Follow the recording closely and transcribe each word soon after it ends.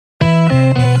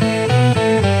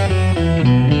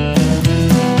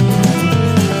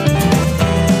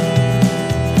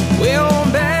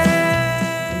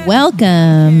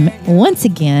Welcome once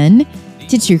again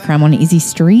to True Crime on Easy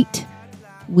Street.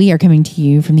 We are coming to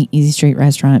you from the Easy Street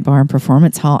Restaurant, Bar, and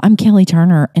Performance Hall. I'm Kelly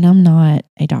Turner, and I'm not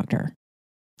a doctor.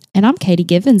 And I'm Katie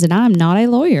Givens, and I'm not a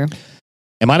lawyer.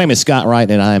 And my name is Scott Wright,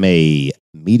 and I'm a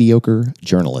mediocre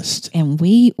journalist. And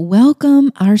we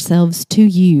welcome ourselves to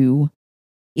you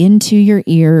into your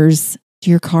ears, to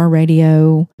your car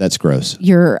radio. That's gross.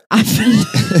 Your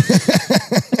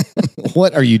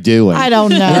What are you doing? I don't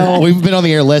know. We've been on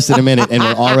the air less than a minute, and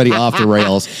we're already off the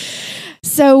rails.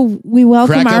 So we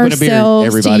welcome Crack open a beer, ourselves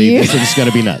everybody. to you. This is going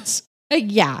to be nuts.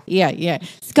 Yeah.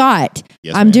 Scott,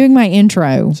 Yes, I'm ma'am. doing my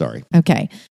intro. Sorry. Okay.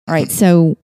 All right.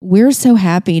 So we're so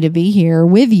happy to be here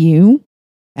with you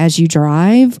as you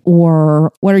drive,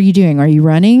 or what are you doing? Are you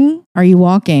running? Are you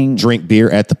walking? Drink beer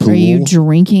at the pool. Are you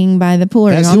drinking by the pool?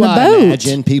 Are That's you on who the I boat?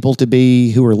 imagine people to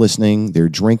be who are listening. They're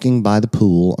drinking by the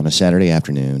pool on a Saturday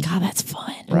afternoon. God, that's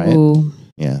fun. Right? Ooh,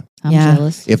 Yeah. I'm Yeah.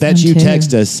 jealous. If that's Me you, too.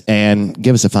 text us and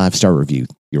give us a 5-star review.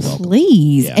 You're welcome.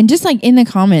 Please. Yeah. And just like in the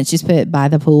comments, just put by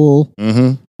the pool.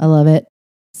 Mm-hmm. I love it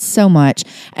so much.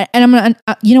 And I'm going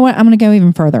to, you know what? I'm going to go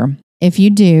even further. If you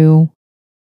do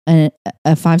a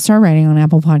 5-star rating on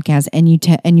Apple Podcasts and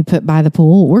you put by the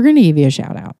pool, we're going to give you a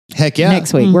shout out. Heck yeah.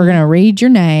 Next week. We're going to read your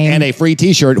name. And a free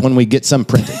t-shirt when we get some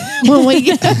printed. when we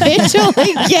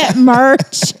eventually get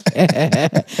merch,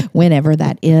 whenever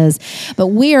that is. But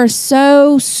we are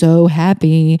so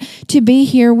happy to be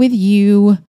here with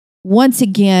you once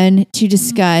again to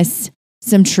discuss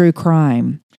some true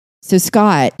crime. So,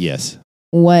 Scott, Yes.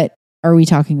 what are we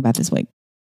talking about this week?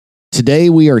 Today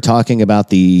we are talking about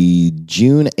the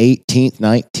June 18th,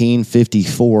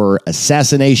 1954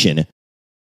 assassination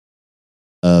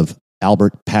of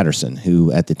Albert Patterson,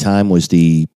 who at the time was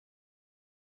the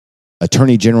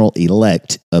Attorney General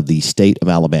elect of the state of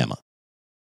Alabama.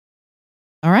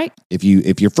 All right. If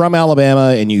you're from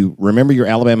Alabama and you remember your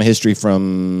Alabama history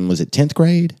from, was it 10th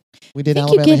grade? We did I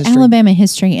think Alabama you get history. Alabama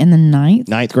history in the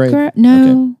ninth grade?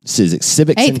 No. Okay. Civics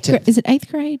in 10th. Is it 8th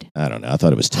grade? I don't know. I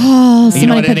thought it was 10th. Oh, You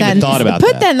know, I somebody hadn't even thought about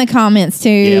put that. that in the comments too.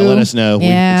 Yeah, let us know.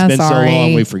 Yeah, It's been sorry. so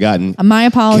long, we've forgotten. My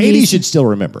apologies. Katie should still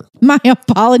remember. My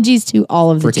apologies to all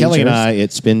of the For teachers. Kelly and I,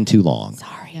 it's been too long.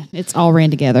 Sorry. Yeah, it's all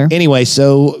ran together. Anyway,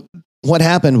 so what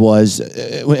happened was,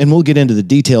 and we'll get into the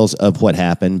details of what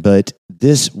happened, but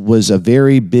this was a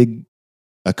very big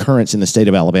occurrence in the state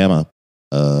of Alabama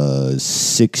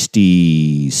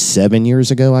 67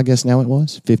 years ago, I guess now it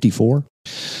was, 54.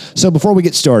 So before we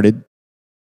get started,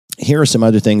 here are some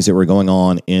other things that were going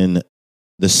on in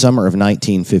the summer of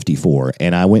 1954.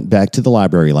 And I went back to the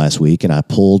library last week and I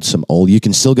pulled some old, you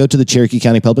can still go to the Cherokee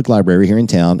County Public Library here in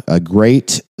town, a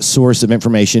great source of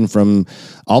information from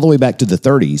all the way back to the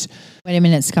 30s. Wait a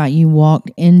minute, Scott. You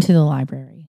walked into the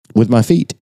library With my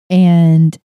feet.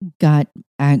 and got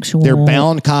actual. They're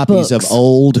bound copies books. of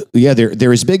old. Yeah,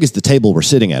 they're as big as the table we're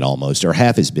sitting at almost, or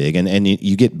half as big. And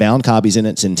you get bound copies in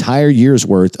its entire year's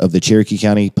worth of the Cherokee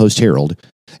County Post-Herald.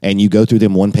 And you go through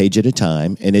them one page at a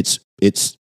time. And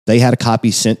they had a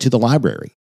copy sent to the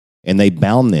library. And they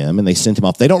bound them and they sent them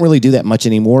off. They don't really do that much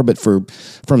anymore, but from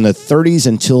the 30s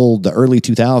until the early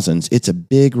 2000s, it's a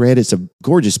big red, it's a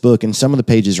gorgeous book. And some of the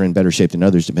pages are in better shape than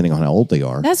others, depending on how old they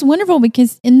are. That's wonderful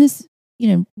because in this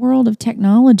world of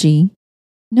technology,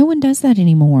 no one does that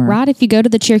anymore. Right? If you go to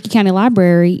the Cherokee County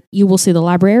Library, you will see the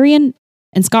librarian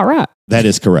and Scott Wright. That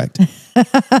is correct.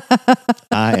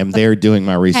 I am there doing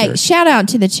my Hey, research. shout out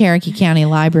to the Cherokee County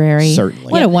Library.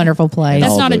 Certainly. What a wonderful place.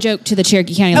 That's all not a the- joke to the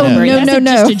Cherokee County Oh, Library. no, That's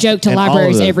no. just a joke to And all of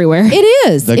libraries the- everywhere. It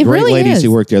is. The it great really ladies is.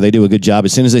 who work there, they do a good job.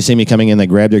 As soon as they see me coming in, they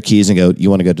grab their keys and go, "You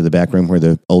want to go to the back room where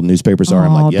the old newspapers are?"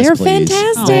 I'm Aw, like, "Yes, they're please."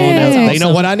 fantastic. They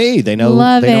know what I need. They know.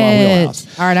 Love they know my it. wheelhouse.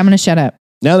 All right, I'm going to shut up.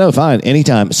 No, fine.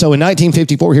 Anytime. So in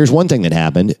 1954, here's one thing that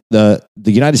happened. The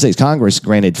United States Congress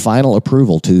granted final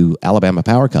approval to Alabama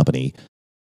Power Company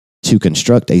to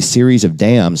construct a series of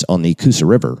dams on the Coosa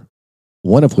River,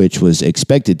 one of which was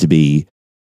expected to be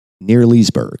near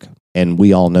Leesburg. And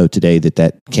we all know today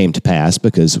that came to pass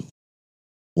because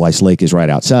Weiss Lake is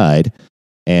right outside.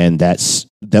 And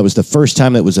that was the first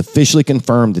time that was officially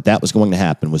confirmed that was going to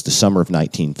happen, was the summer of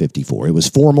 1954. It was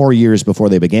 4 more years before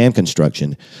they began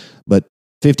construction, but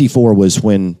 54 was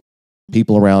when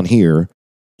people around here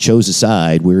chose a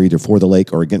side. We were either for the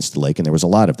lake or against the lake, and there was a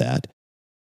lot of that.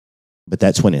 But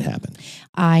that's when it happened.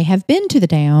 I have been to the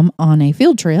dam on a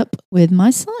field trip with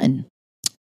my son.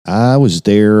 I was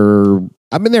there.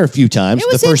 I've been there a few times. It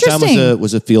was the first time interesting.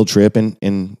 was a field trip in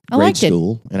I grade liked it.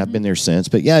 school, and I've been there since.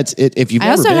 But yeah, if you've I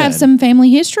never also been, have some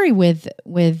family history with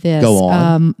this. Go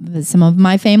on. Some of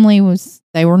my family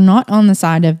they were not on the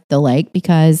side of the lake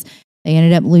because They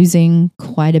ended up losing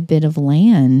quite a bit of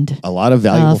land. A lot of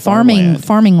valuable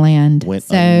farming land went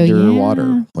so,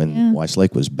 underwater when Weiss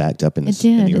Lake was backed up in the It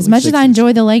did. in the As early much as I 60s.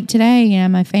 enjoy the lake today,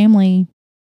 my family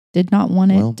did not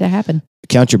want it to happen.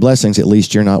 Count your blessings. At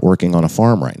least you're not working on a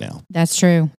farm right now. That's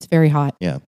true. It's very hot.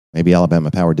 Yeah. Maybe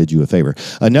Alabama Power did you a favor.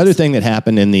 Another thing that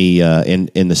happened in the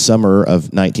in the summer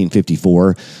of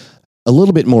 1954, a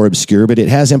little bit more obscure, but it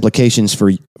has implications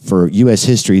for U.S.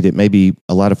 history that maybe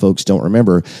a lot of folks don't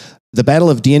remember. The Battle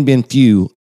of Dien Bien Phu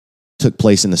took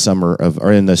place in the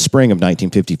spring of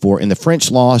 1954, and the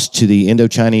French lost to the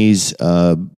Indochinese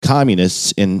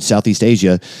communists in Southeast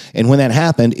Asia. And when that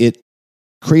happened, it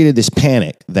created this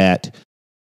panic that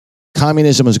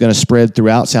communism was going to spread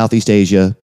throughout Southeast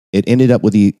Asia. It ended up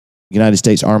with the United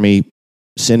States Army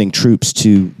sending troops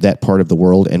to that part of the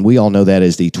world, and we all know that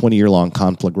as the 20-year-long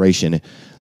conflagration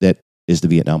that is the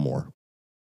Vietnam War.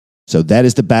 So that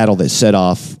is the battle that set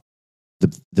off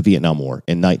the Vietnam War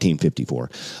in 1954.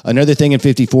 Another thing in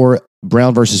 54,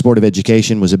 Brown versus Board of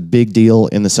Education was a big deal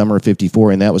in the summer of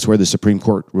 54, and that was where the Supreme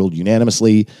Court ruled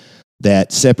unanimously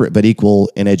that separate but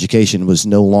equal in education was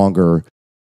no longer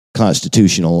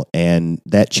constitutional, and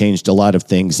that changed a lot of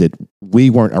things that we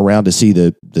weren't around to see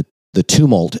the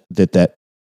tumult that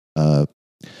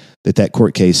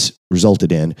court case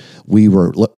resulted in. We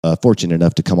were fortunate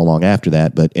enough to come along after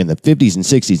that, but in the 50s and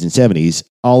 60s and 70s,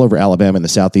 all over Alabama and the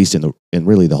Southeast and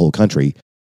really the whole country,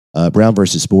 Brown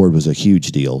versus Board was a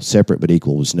huge deal. Separate but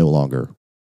equal was no longer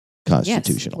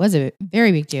constitutional. Yes, it was a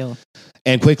very big deal.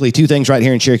 And quickly, two things right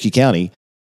here in Cherokee County.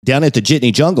 Down at the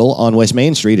Jitney Jungle on West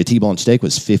Main Street, a T-bone steak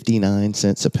was 59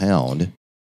 cents a pound.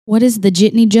 What is the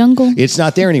Jitney Jungle? It's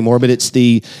not there anymore, but it's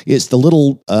the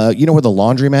little, you know where the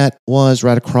laundromat was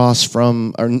right across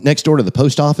from, or next door to the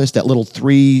post office, that little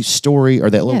 3-story, or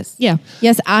that little. Yes. Yeah.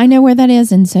 Yes, I know where that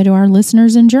is, and so do our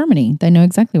listeners in Germany. They know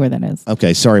exactly where that is.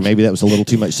 Okay, sorry, maybe that was a little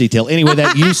too much detail. Anyway,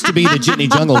 that used to be the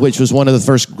Jitney Jungle, which was one of the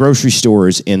first grocery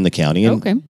stores in the county.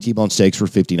 And T-bone steaks were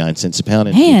 59 cents a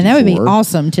pound. Man, that would be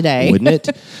awesome today. Wouldn't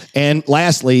it? And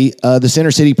lastly, the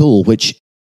Center City Pool, which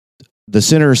the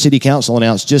Center City Council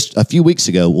announced just a few weeks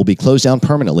ago will be closed down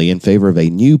permanently in favor of a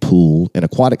new pool and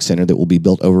aquatic center that will be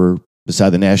built over beside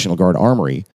the National Guard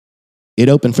Armory. It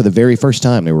opened for the very first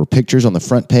time. There were pictures on the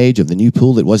front page of the new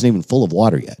pool that wasn't even full of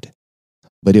water yet.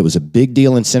 But it was a big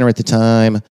deal in Center at the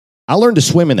time. I learned to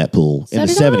swim in that pool in the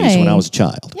 70s when I was a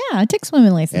child. Yeah, I took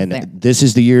swimming lessons there. And this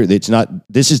is the year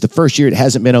this is the first year it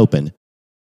hasn't been open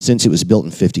since it was built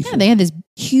in 54. Yeah, they had this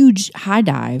huge high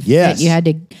dive. Yes. That you had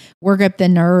to work up the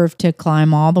nerve to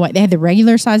climb all the way. They had the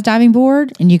regular size diving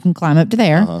board, and you can climb up to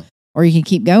there, or you can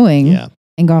keep going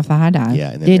and go off the high dive.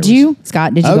 Yeah. Did you,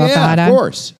 Scott? Did you go off the high dive? Of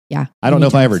course. Yeah. I don't know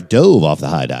if I ever dove off the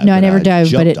high dive. No, I never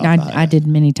dove, but I did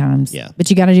many times. Yeah. But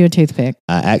you got to do a toothpick.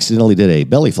 I accidentally did a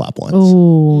belly flop once.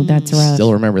 Oh, that's rough.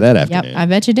 Still remember that afternoon. Yep, I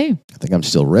bet you do. I think I'm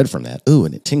still red from that. Ooh,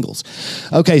 and it tingles.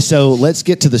 Okay, so let's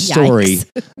get to the story.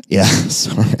 Yeah,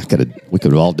 sorry. We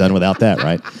could have all done without that,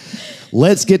 right?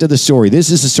 Let's get to the story. This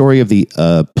is the story of the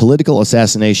political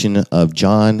assassination of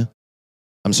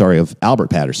Albert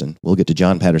Patterson. We'll get to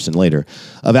John Patterson later.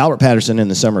 Of Albert Patterson in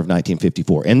the summer of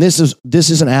 1954. And this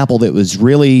is an apple that was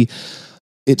really,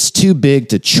 it's too big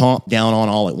to chomp down on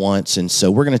all at once. And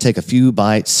so we're going to take a few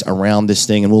bites around this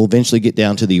thing, and we'll eventually get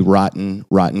down to the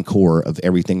rotten core of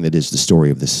everything that is the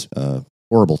story of this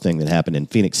horrible thing that happened in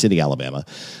Phoenix City, Alabama.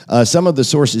 Some of the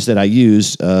sources that I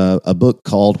use, a book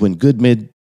called When Good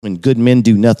Men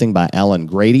Do Nothing by Alan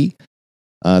Grady.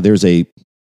 There's a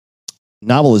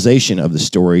novelization of the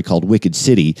story called Wicked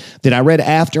City that I read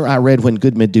after I read When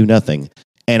Good Men Do Nothing.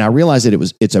 And I realized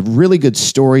that it's a really good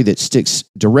story that sticks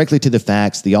directly to the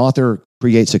facts. The author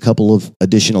creates a couple of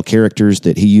additional characters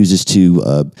that he uses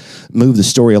to move the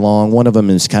story along. One of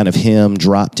them is kind of him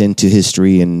dropped into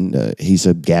history, and he's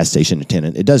a gas station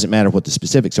attendant. It doesn't matter what the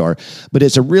specifics are, but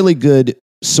it's a really good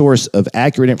source of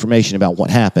accurate information about what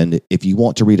happened if you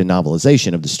want to read a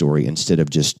novelization of the story instead of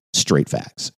just straight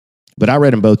facts. But I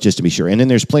read them both just to be sure. And then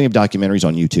there's plenty of documentaries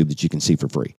on YouTube that you can see for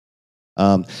free.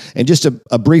 And just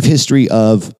a brief history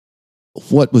of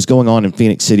what was going on in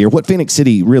Phoenix City, or what Phoenix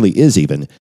City really is even.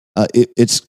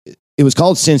 It was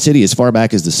called Sin City as far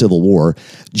back as the Civil War.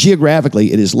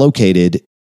 Geographically, it is located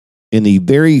in the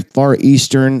very far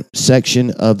eastern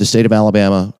section of the state of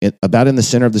Alabama, about in the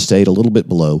center of the state, a little bit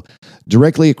below,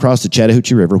 directly across the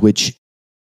Chattahoochee River, which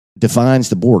defines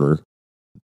the border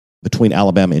between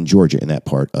Alabama and Georgia in that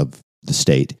part of the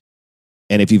state.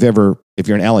 And if you're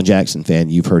an Alan Jackson fan,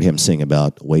 you've heard him sing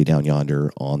about Way Down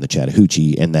Yonder on the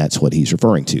Chattahoochee, and that's what he's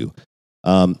referring to.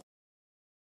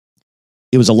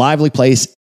 It was a lively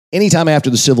place. Anytime after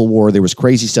the Civil War, there was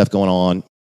crazy stuff going on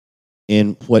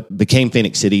in what became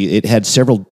Phoenix City. It had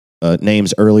several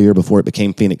names earlier before it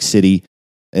became Phoenix City,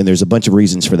 and there's a bunch of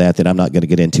reasons for that I'm not going to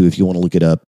get into. If you want to look it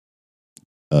up,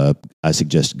 I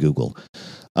suggest Google.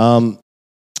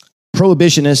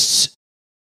 Prohibitionists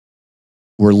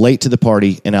were late to the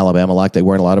party in Alabama like they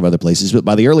were in a lot of other places, but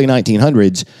by the early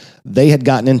 1900s, they had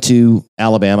gotten into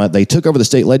Alabama. They took over the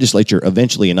state legislature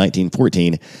eventually in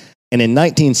 1914, and in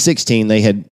 1916,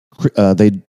 they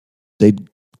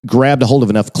grabbed a hold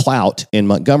of enough clout in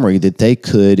Montgomery that they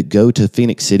could go to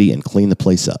Phoenix City and clean the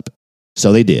place up.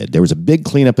 So they did. There was a big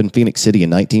cleanup in Phoenix City in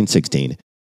 1916.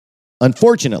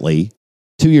 Unfortunately,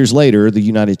 2 years later, the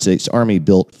United States Army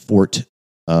built Fort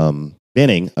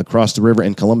Benning across the river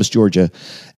in Columbus, Georgia,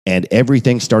 and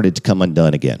everything started to come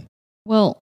undone again.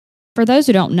 Well, for those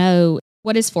who don't know,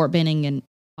 what is Fort Benning and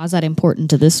why is that important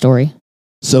to this story?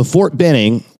 So Fort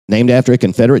Benning, named after a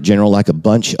Confederate general like a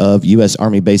bunch of U.S.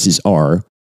 Army bases are,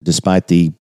 despite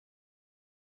the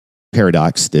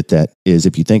paradox that is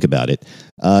if you think about it.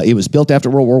 It was built after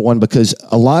World War I because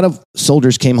a lot of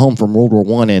soldiers came home from World War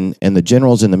I and the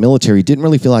generals in the military didn't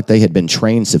really feel like they had been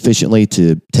trained sufficiently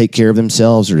to take care of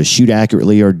themselves or to shoot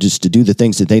accurately or just to do the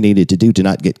things that they needed to do to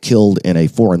not get killed in a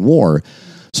foreign war.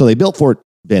 So they built Fort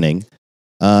Benning.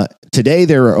 Today,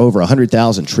 there are over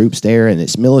 100,000 troops there, and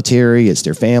it's military, it's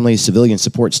their families, civilian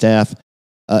support staff.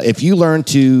 If you learn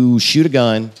to shoot a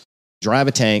gun, drive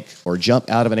a tank, or jump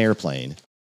out of an airplane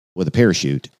with a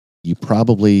parachute, you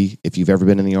probably, if you've ever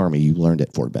been in the Army, you learned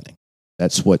at Fort Benning.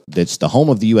 That's the home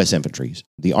of the U.S. infantry,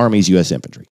 the Army's U.S.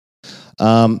 infantry.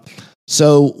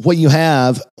 So what you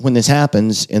have when this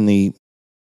happens in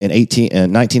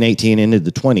 1918 into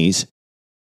the 20s,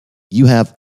 you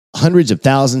have hundreds of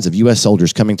thousands of U.S.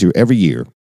 soldiers coming through every year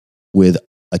with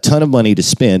a ton of money to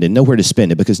spend and nowhere to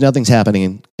spend it because nothing's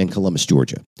happening in Columbus,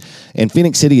 Georgia. And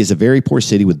Phoenix City is a very poor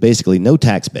city with basically no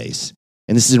tax base.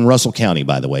 And this is in Russell County,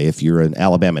 by the way, if you're an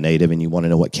Alabama native and you want to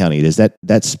know what county it is.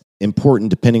 That's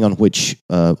important depending on which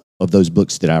of those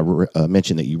books that I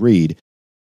mentioned that you read.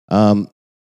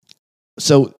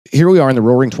 So here we are in the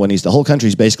roaring 20s. The whole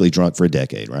country's basically drunk for a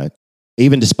decade, right?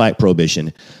 Even despite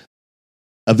Prohibition.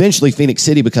 Eventually, Phoenix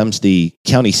City becomes the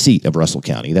county seat of Russell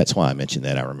County. That's why I mentioned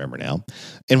that. I remember now.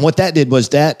 And what that did was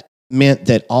that meant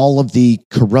that all of the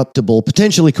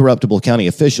potentially corruptible county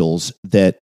officials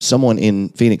that someone in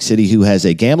Phoenix City who has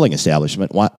a gambling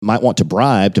establishment might want to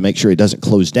bribe to make sure it doesn't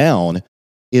close down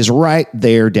is right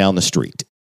there down the street.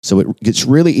 So it gets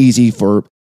really easy for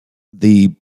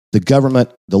the government,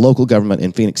 the local government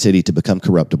in Phoenix City to become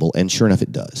corruptible. And sure enough,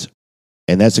 it does.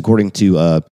 And that's according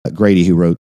to Grady, who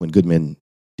wrote When Good Men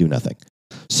Do Nothing.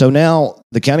 So now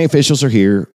the county officials are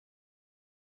here.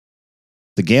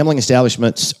 The gambling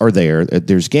establishments are there.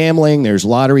 There's gambling, there's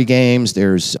lottery games,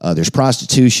 there's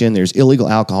prostitution, there's illegal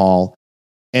alcohol.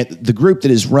 And the group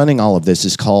that is running all of this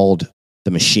is called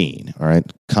the Machine, all right?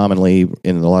 Commonly,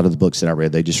 in a lot of the books that I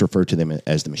read, they just refer to them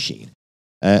as the Machine.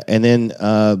 And then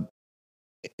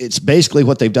it's basically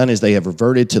what they've done is they have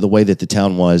reverted to the way that the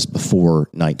town was before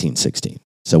 1916.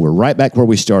 So we're right back where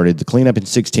we started. The cleanup in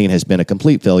 16 has been a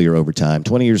complete failure over time.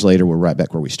 20 years later, we're right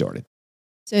back where we started.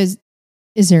 So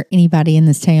is there anybody in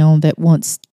this town that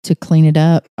wants to clean it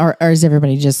up? Or is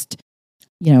everybody just,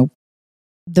 the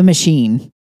Machine?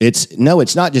 It's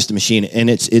not just a machine. And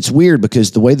it's weird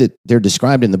because the way that they're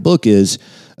described in the book is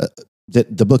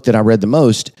that the book that I read the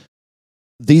most,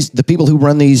 the people who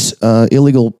run these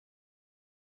illegal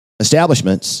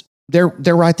establishments, they're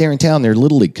right there in town. They're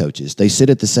Little League coaches. They sit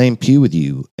at the same pew with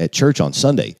you at church on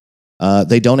Sunday.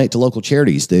 They donate to local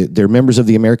charities. They're members of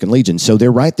the American Legion. So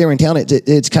they're right there in town.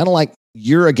 It's kind of like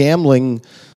you're a gambling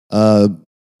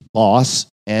boss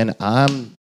and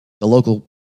I'm the local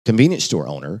convenience store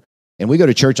owner. And we go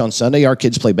to church on Sunday. Our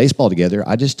kids play baseball together.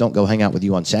 I just don't go hang out with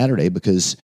you on Saturday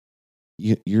because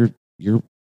you're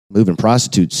moving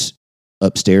prostitutes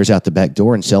upstairs out the back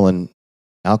door and selling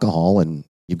alcohol, and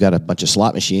you've got a bunch of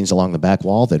slot machines along the back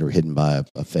wall that are hidden by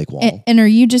a fake wall. And are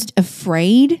you just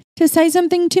afraid to say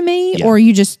something to me, or are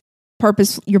you just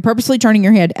you're purposely turning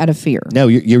your head out of fear? No,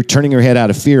 you're turning your head out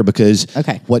of fear because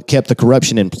what kept the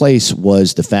corruption in place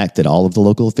was the fact that all of the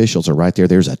local officials are right there.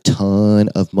 There's a ton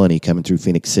of money coming through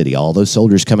Phoenix City. All those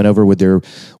soldiers coming over with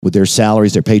their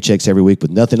salaries, their paychecks every week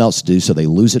with nothing else to do, so they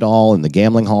lose it all in the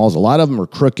gambling halls. A lot of them are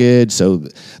crooked, so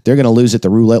they're going to lose at the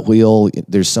roulette wheel.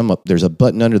 There's a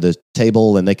button under the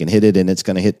table, and they can hit it, and it's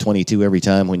going to hit 22 every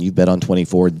time when you bet on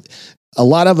 24. A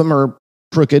lot of them are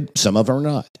crooked. Some of them are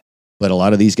not. But a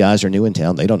lot of these guys are new in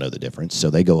town. They don't know the difference.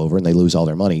 So they go over and they lose all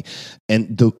their money.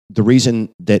 And the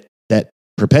reason that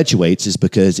perpetuates is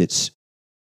because it's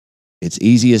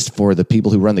easiest for the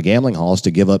people who run the gambling halls to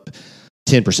give up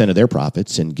 10% of their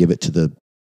profits and give it to the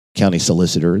county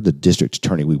solicitor, the district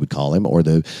attorney, we would call him, or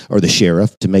the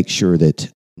sheriff, to make sure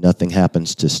that nothing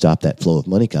happens to stop that flow of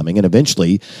money coming. And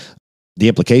eventually, the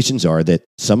implications are that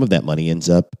some of that money ends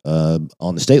up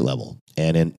on the state level,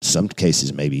 and in some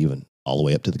cases, maybe even all the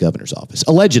way up to the governor's office.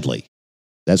 Allegedly.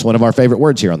 That's one of our favorite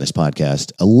words here on this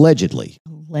podcast. Allegedly.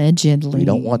 Allegedly. We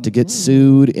don't want to get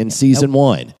sued in season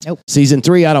 1. Nope. Season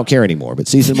 3, I don't care anymore. But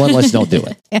season 1, let's don't do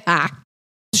it.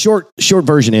 Short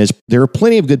version is there are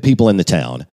plenty of good people in the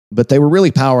town, but they were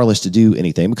really powerless to do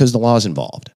anything because the law is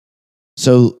involved.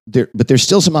 So there's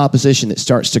still some opposition that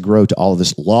starts to grow to all of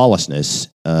this lawlessness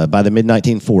by the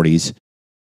mid-1940s.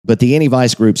 But the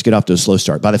anti-vice groups get off to a slow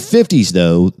start. By the 50s,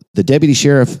 though, the deputy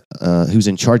sheriff who's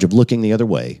in charge of looking the other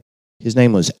way, his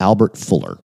name was Albert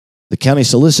Fuller. The county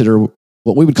solicitor,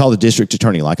 what we would call the district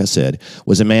attorney, like I said,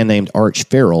 was a man named Arch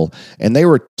Farrell. And they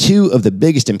were two of the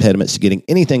biggest impediments to getting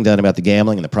anything done about the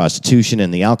gambling and the prostitution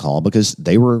and the alcohol because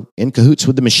they were in cahoots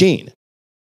with the machine.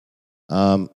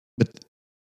 But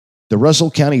the Russell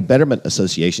County Betterment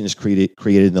Association is created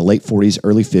in the late 40s,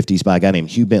 early 50s by a guy named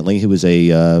Hugh Bentley, who was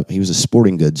a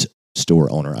sporting goods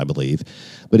store owner, I believe.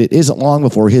 But it isn't long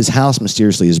before his house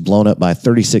mysteriously is blown up by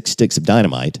 36 sticks of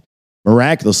dynamite.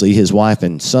 Miraculously, his wife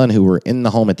and son, who were in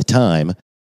the home at the time,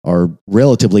 are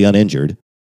relatively uninjured.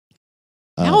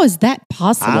 How is that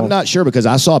possible? I'm not sure because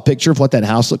I saw a picture of what that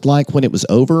house looked like when it was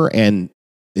over, and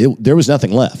there was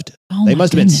nothing left. They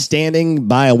must have been standing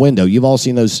by a window. You've all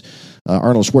seen those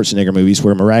Arnold Schwarzenegger movies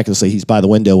where miraculously he's by the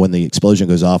window when the explosion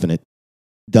goes off and it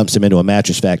dumps him into a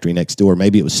mattress factory next door.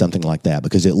 Maybe it was something like that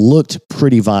because it looked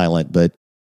pretty violent, but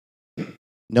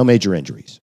no major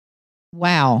injuries.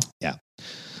 Wow. Yeah.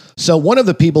 So one of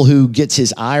the people who gets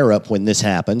his ire up when this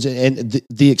happens, and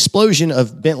the explosion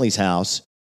of Bentley's house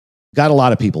got a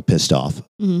lot of people pissed off.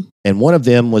 Mm-hmm. And one of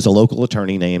them was a local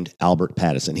attorney named Albert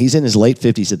Patterson. He's in his late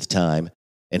 50s at the time,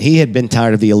 and he had been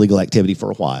tired of the illegal activity for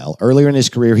a while. Earlier in his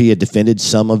career, he had defended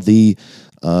some of the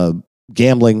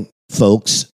gambling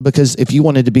folks because if you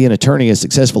wanted to be an attorney, a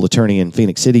successful attorney in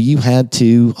Phoenix City, you had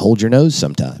to hold your nose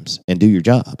sometimes and do your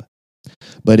job.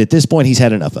 But at this point, he's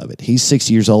had enough of it. He's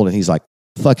 60 years old, and he's like,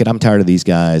 fuck it, I'm tired of these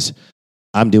guys.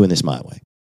 I'm doing this my way.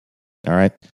 All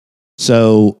right?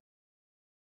 So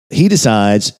he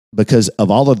decides, because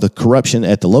of all of the corruption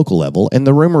at the local level, and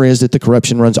the rumor is that the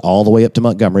corruption runs all the way up to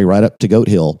Montgomery, right up to Goat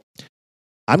Hill,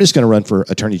 I'm just going to run for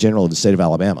Attorney General of the state of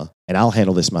Alabama, and I'll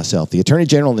handle this myself. The Attorney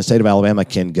General in the state of Alabama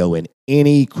can go in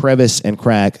any crevice and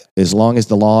crack as long as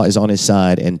the law is on his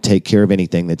side and take care of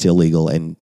anything that's illegal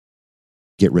and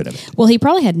get rid of it. Well, he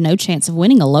probably had no chance of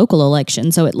winning a local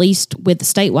election, so at least with the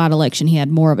statewide election, he had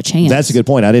more of a chance. That's a good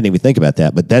point. I didn't even think about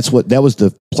that, but that was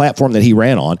the platform that he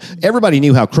ran on. Everybody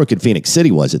knew how crooked Phoenix City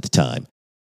was at the time,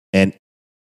 and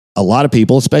a lot of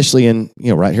people, especially in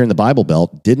right here in the Bible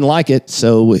Belt, didn't like it.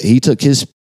 So he took his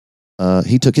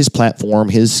platform,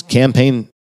 his campaign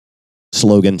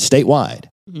slogan statewide,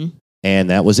 and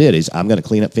that was it. Is I'm going to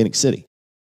clean up Phoenix City.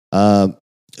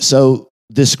 So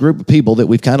this group of people that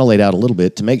we've kind of laid out a little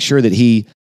bit to make sure that he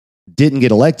didn't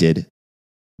get elected,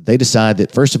 they decide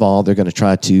that, first of all, they're going to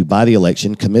try to buy the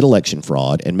election, commit election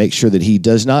fraud, and make sure that he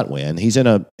does not win. He's in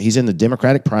the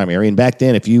Democratic primary, and back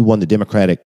then, if you won the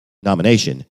Democratic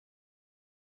nomination,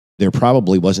 there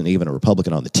probably wasn't even a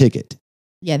Republican on the ticket.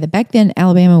 Yeah, back then,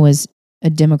 Alabama was a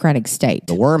Democratic state.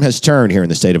 The worm has turned here in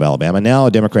the state of Alabama. Now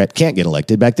a Democrat can't get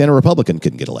elected. Back then a Republican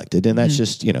couldn't get elected. And that's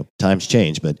just, times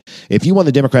change. But if you won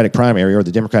the Democratic primary or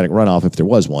the Democratic runoff, if there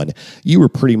was one, you were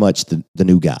pretty much the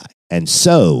new guy. And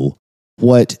so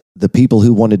what the people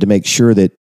who wanted to make sure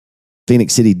that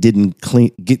Phoenix City didn't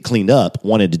get cleaned up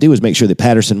wanted to do is make sure that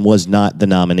Patterson was not the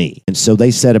nominee. And so they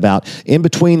set about, in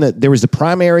between, there was the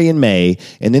primary in May,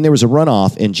 and then there was a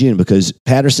runoff in June because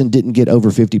Patterson didn't get over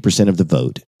 50% of the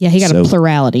vote. Yeah, he got a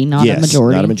plurality, not a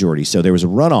majority. Not a majority. So there was a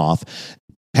runoff.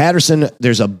 Patterson,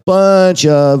 there's a bunch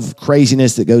of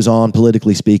craziness that goes on,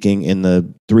 politically speaking, in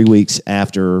the 3 weeks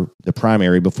after the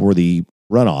primary before the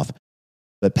runoff.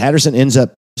 But Patterson ends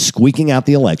up squeaking out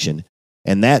the election.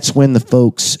 And that's when the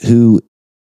folks who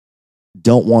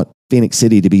don't want Phoenix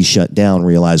City to be shut down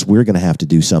realize we're going to have to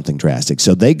do something drastic.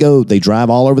 So they drive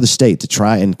all over the state to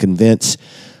try and convince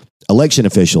election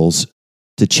officials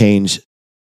to change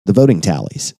the voting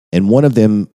tallies. And one of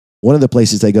the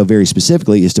places they go very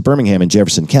specifically is to Birmingham in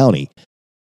Jefferson County.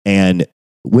 And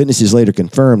witnesses later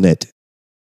confirmed that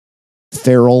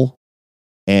Farrell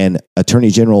and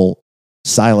Attorney General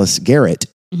Silas Garrett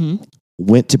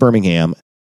went to Birmingham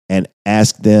and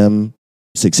asked them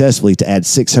successfully to add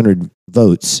 600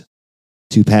 votes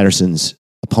to Patterson's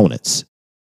opponent's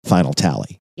final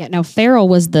tally. Yeah, no, Farrell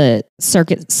was the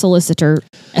circuit solicitor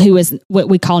who is what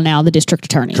we call now the district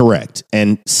attorney. Correct.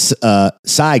 And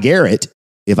Cy Garrett,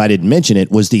 if I didn't mention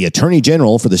it, was the attorney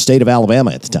general for the state of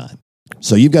Alabama at the time.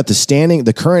 So you've got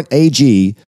the current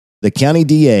AG, the county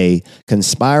DA,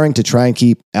 conspiring to try and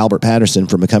keep Albert Patterson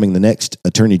from becoming the next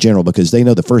attorney general because they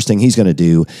know the first thing he's going to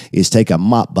do is take a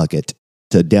mop bucket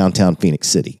to downtown Phoenix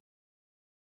City.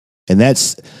 And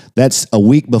that's a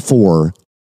week before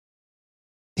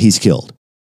he's killed.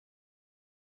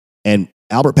 And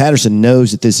Albert Patterson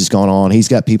knows that this has gone on. He's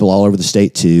got people all over the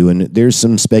state too. And there's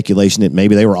some speculation that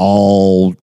maybe they were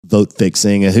all vote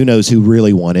fixing and who knows who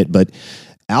really won it. But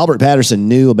Albert Patterson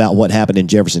knew about what happened in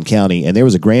Jefferson County. And there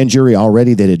was a grand jury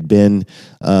already that had been,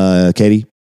 Katie,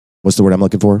 what's the word I'm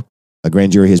looking for? A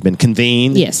grand jury has been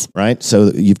convened. Yes. Right?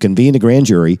 So you've convened a grand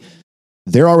jury.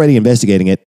 They're already investigating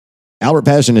it. Albert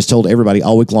Patterson has told everybody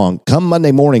all week long, come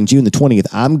Monday morning, June the 20th,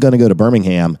 I'm going to go to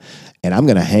Birmingham and I'm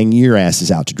going to hang your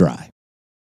asses out to dry.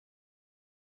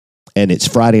 And it's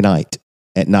Friday night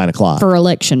at 9:00. For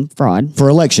election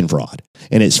fraud.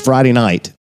 And it's Friday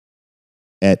night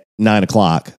at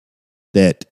 9:00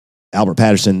 that Albert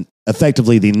Patterson,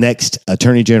 effectively the next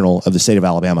attorney general of the state of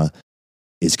Alabama,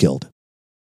 is killed.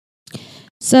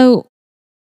 So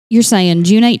you're saying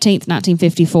June 18th,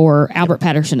 1954, Albert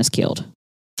Patterson is killed.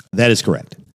 That is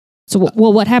correct. So,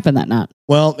 what happened that night?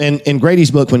 Well, in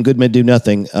Grady's book, When Good Men Do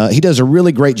Nothing, he does a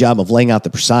really great job of laying out the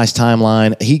precise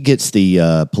timeline. He gets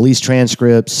the police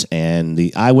transcripts and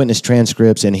the eyewitness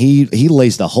transcripts, and he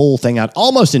lays the whole thing out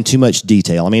almost in too much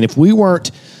detail. I mean,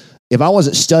 if I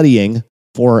wasn't studying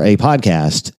for a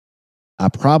podcast, I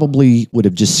probably would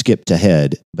have just skipped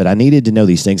ahead, but I needed to know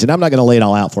these things. And I'm not going to lay it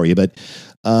all out for you, but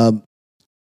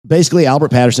basically,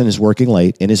 Albert Patterson is working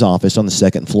late in his office on the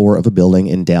second floor of a building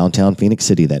in downtown Phoenix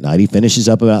City that night. He finishes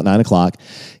up about 9:00.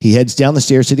 He heads down the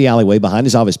stairs to the alleyway behind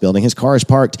his office building. His car is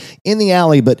parked in the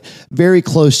alley, but very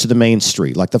close to the main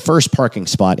street, like the first parking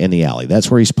spot in the alley.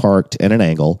 That's where he's parked at an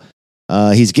angle.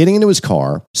 He's getting into his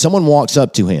car. Someone walks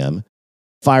up to him,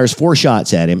 fires 4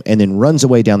 shots at him, and then runs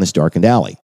away down this darkened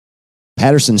alley.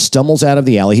 Patterson stumbles out of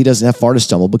the alley. He doesn't have far to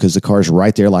stumble because the car's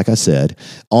right there, like I said,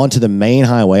 onto the main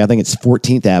highway. I think it's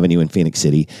 14th Avenue in Phoenix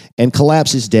City, and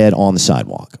collapses dead on the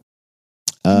sidewalk.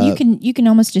 You can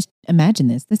almost just imagine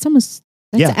this. That's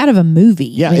Yeah. out of a movie.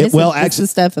 Yeah, I mean, this well, is actually, the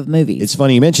stuff of movies. It's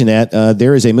funny you mention that.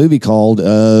 There is a movie called,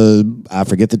 I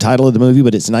forget the title of the movie,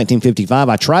 but it's 1955.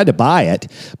 I tried to buy it,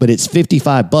 but it's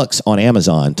 $55 on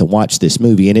Amazon to watch this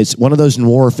movie. And it's one of those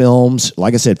noir films.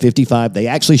 Like I said, 55. They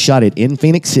actually shot it in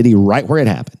Phoenix City, right where it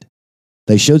happened.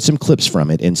 They showed some clips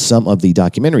from it in some of the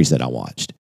documentaries that I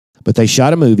watched. But they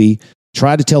shot a movie,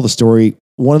 tried to tell the story.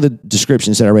 One of the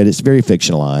descriptions that I read, it's very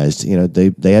fictionalized. You know,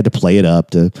 they had to play it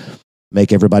up to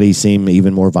make everybody seem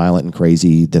even more violent and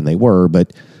crazy than they were.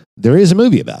 But there is a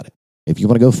movie about it. If you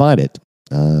want to go find it,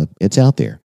 it's out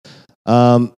there.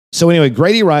 So anyway,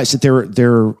 Grady writes that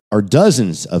there are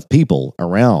dozens of people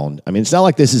around. I mean, it's not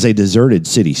like this is a deserted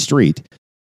city street,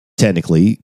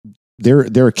 technically.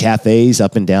 There are cafes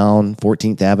up and down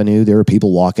 14th Avenue. There are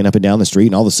people walking up and down the street,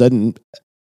 and all of a sudden,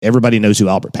 everybody knows who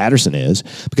Albert Patterson is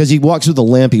because he walks with a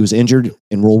limp. He was injured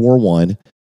in World War I.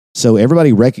 So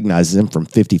everybody recognizes him from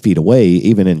 50 feet away,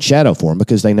 even in shadow form,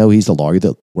 because they know he's the lawyer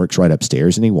that works right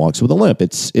upstairs, and he walks with a limp.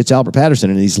 It's Albert Patterson,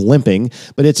 and he's limping,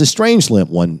 but it's a strange limp,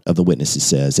 one of the witnesses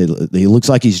says. He looks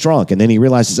like he's drunk, and then he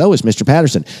realizes, oh, it's Mr.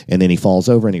 Patterson. And then he falls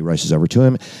over, and he rushes over to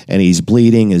him, and he's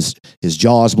bleeding. His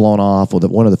jaw's blown off. Well,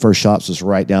 one of the first shots was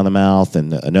right down the mouth,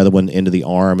 and another one into the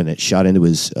arm, and it shot into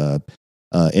his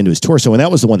torso. And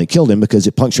that was the one that killed him because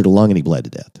it punctured a lung, and he bled to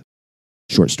death.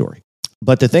 Short story.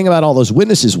 But the thing about all those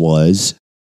witnesses was,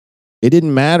 it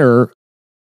didn't matter.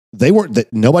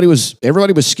 Everybody was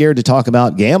scared to talk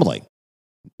about gambling.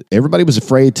 Everybody was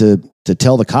afraid to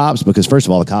tell the cops because, first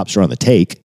of all, the cops are on the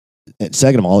take. And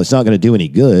second of all, it's not going to do any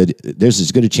good. There's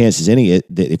as good a chance as any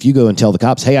that if you go and tell the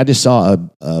cops, hey, I just saw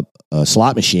a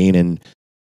slot machine in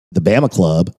the Bama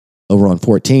Club over on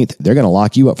 14th, they're going to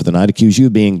lock you up for the night, accuse you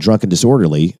of being drunk and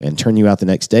disorderly, and turn you out the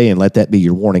next day, and let that be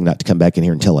your warning not to come back in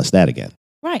here and tell us that again.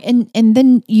 Right. And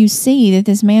then you see that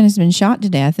this man has been shot to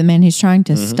death, the man who's trying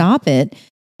to stop it.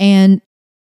 And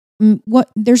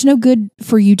there's no good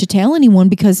for you to tell anyone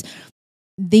because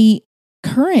the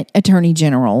current attorney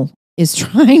general is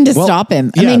trying to stop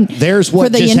him. Yeah, I mean, there's what for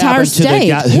the just entire happened to state.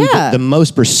 the guy who, the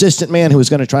most persistent man who was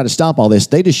going to try to stop all this.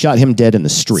 They just shot him dead in the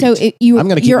street. So I'm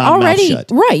going to keep my mouth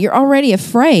shut. Right. You're already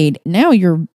afraid. Now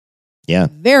you're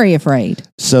very afraid.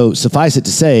 So suffice it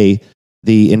to say,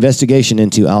 the investigation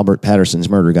into Albert Patterson's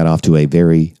murder got off to a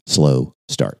very slow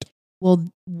start. Well,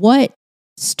 what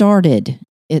started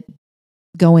it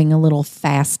going a little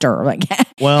faster? Like,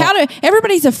 Well-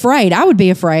 everybody's afraid. I would be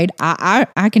afraid.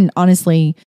 I can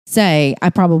honestly say I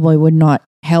probably would not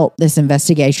help this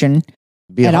investigation.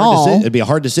 At all. It'd be a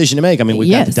hard decision to make. I mean,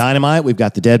 we've got Yes. the dynamite, we've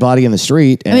got the dead body in the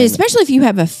street. And I mean, especially if you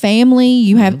have a family,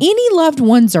 you have any loved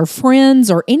ones or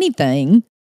friends or anything,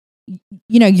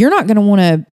 you're not going to want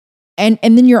to, and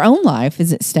then your own life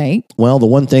is at stake. Well, the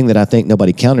one thing that I think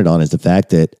nobody counted on is the fact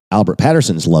that Albert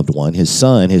Patterson's loved one, his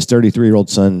son, his 33-year-old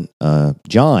son,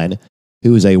 John,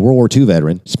 who is a World War II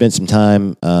veteran, spent some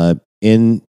time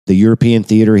in the European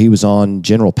theater. He was on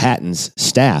General Patton's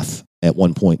staff at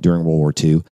one point during World War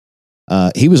II.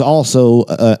 He was also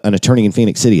an attorney in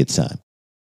Phoenix City at the time.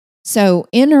 So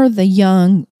enter the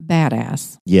young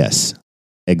badass. Yes,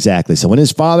 exactly. So when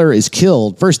his father is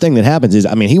killed, first thing that happens is,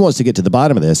 he wants to get to the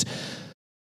bottom of this,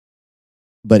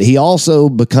 but he also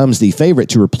becomes the favorite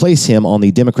to replace him on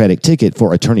the Democratic ticket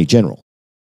for Attorney General.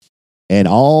 And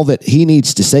all that he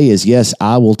needs to say is, yes,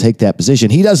 I will take that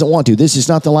position. He doesn't want to. This is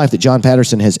not the life that John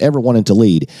Patterson has ever wanted to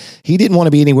lead. He didn't want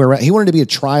to be anywhere. He wanted to be a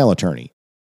trial attorney.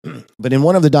 But in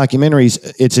one of the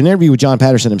documentaries, it's an interview with John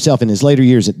Patterson himself in his later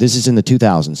years. This is in the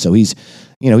 2000s. So he's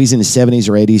in his 70s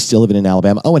or 80s, still living in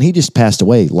Alabama. Oh, and he just passed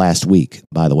away last week,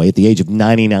 by the way, at the age of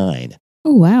 99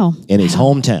 Oh, wow. in his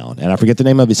hometown. And I forget the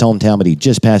name of his hometown, but he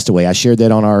just passed away. I shared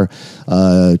that on our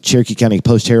Cherokee County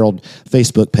Post-Herald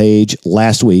Facebook page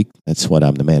last week. That's what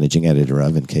I'm the managing editor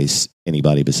of, in case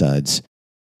anybody besides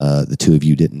the two of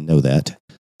you didn't know that.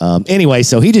 Anyway,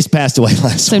 so he just passed away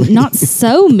last week. So not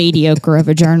so mediocre of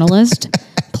a journalist.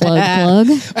 Plug.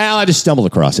 Well, I just stumbled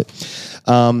across it.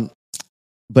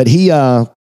 But he, where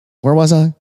was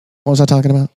I? What was I talking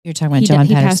about? You're talking about John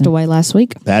He Patterson. passed away last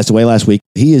week. Passed away last week.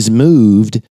 He is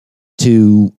moved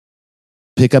to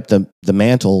pick up the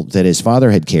mantle that his father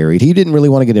had carried. He didn't really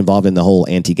want to get involved in the whole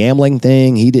anti-gambling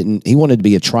thing. He wanted to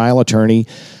be a trial attorney,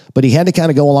 but he had to kind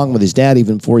of go along with his dad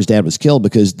even before his dad was killed,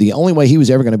 because the only way he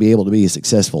was ever going to be able to be a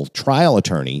successful trial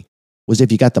attorney was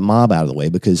if you got the mob out of the way,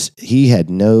 because he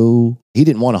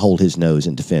didn't want to hold his nose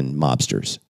and defend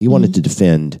mobsters. He wanted to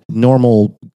defend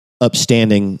normal,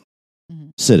 upstanding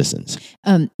citizens.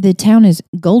 The town is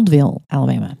Goldville,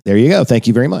 Alabama. There you go. Thank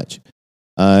you very much.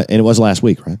 And it was last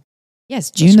week, right? Yes,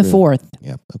 June the 4th.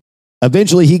 Yeah.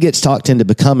 Eventually, he gets talked into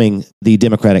becoming the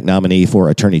Democratic nominee for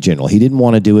Attorney General. He didn't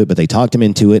want to do it, but they talked him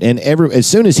into it. And as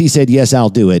soon as he said, yes, I'll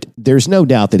do it, there's no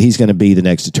doubt that he's going to be the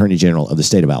next Attorney General of the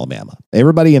state of Alabama.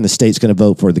 Everybody in the state's going to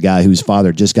vote for the guy whose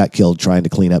father just got killed trying to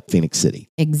clean up Phoenix City.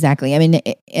 Exactly. I mean,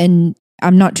 and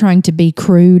I'm not trying to be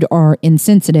crude or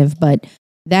insensitive, but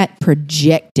that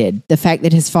projected, the fact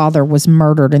that his father was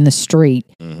murdered in the street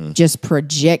just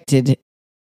projected.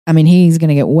 I mean, he's going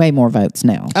to get way more votes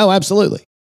now. Oh, absolutely.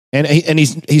 And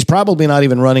he's probably not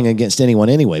even running against anyone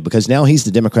anyway, because now he's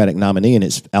the Democratic nominee, and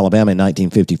it's Alabama in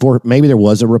 1954. Maybe there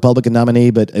was a Republican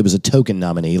nominee, but it was a token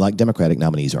nominee like Democratic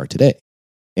nominees are today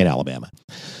in Alabama.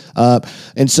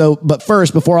 But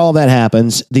first, before all that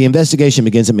happens, the investigation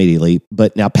begins immediately.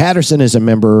 But now Patterson is a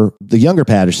member, the younger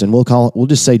Patterson, we'll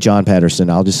just say John Patterson.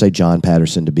 I'll just say John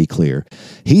Patterson to be clear.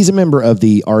 He's a member of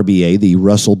the RBA, the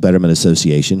Russell Betterment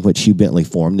Association, which Hugh Bentley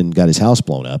formed and got his house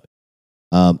blown up.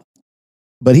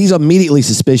 But he's immediately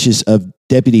suspicious of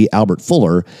Deputy Albert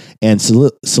Fuller and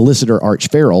Solicitor Arch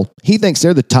Farrell. He thinks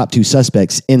they're the top two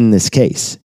suspects in this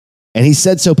case. And he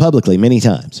said so publicly many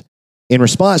times. In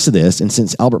response to this, and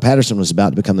since Albert Patterson was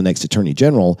about to become the next Attorney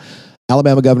General,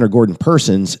 Alabama Governor Gordon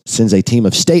Persons sends a team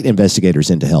of state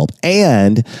investigators in to help.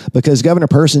 And because Governor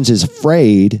Persons is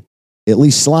afraid, at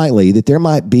least slightly, that there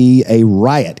might be a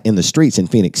riot in the streets in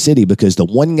Phoenix City because the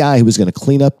one guy who was going to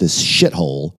clean up this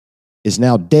shithole is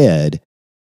now dead,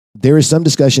 there is some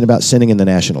discussion about sending in the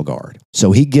National Guard.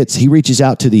 So he reaches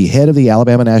out to the head of the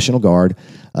Alabama National Guard,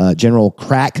 General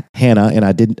Crack Hanna, and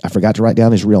I forgot to write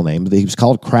down his real name, but he was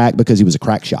called Crack because he was a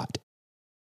crack shot.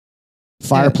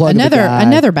 Fireplug.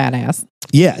 Another badass.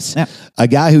 Yes. Yep. A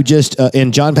guy who just,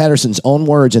 in John Patterson's own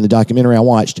words in the documentary I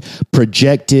watched,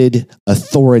 projected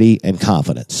authority and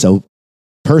confidence. So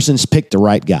Persons picked the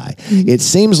right guy. It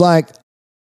seems like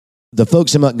the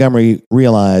folks in Montgomery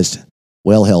realized,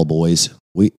 well, hell, boys,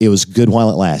 it was good while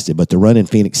it lasted, but the run in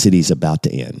Phoenix City is about to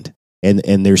end.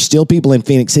 And there's still people in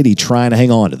Phoenix City trying to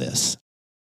hang on to this.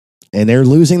 And they're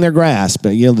losing their grasp.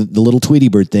 The little Tweety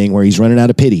Bird thing where he's running out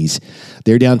of pitties.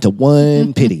 They're down to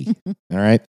one pitty. All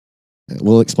right.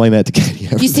 We'll explain that to Katie.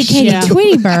 You see, Katie Yeah.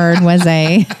 Tweety Bird was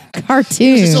a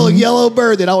cartoon This little yellow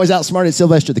bird that always outsmarted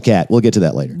Sylvester the cat. We'll get to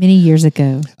that later. many years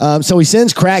ago. So he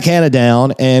sends Crack Hannah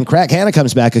down, and Crack Hannah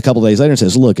comes back a couple days later and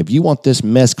says, look, if you want this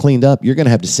mess cleaned up, you're going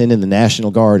to have to send in the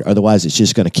National Guard. Otherwise, it's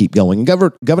just going to keep going. And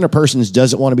Governor Persons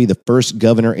doesn't want to be the first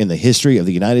governor in the history of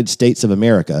the United States of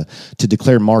America to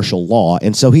declare martial law.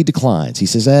 And so he declines. He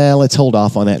says, let's hold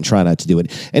off on that and try not to do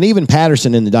it. And even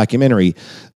Patterson in the documentary,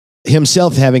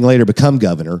 himself having later become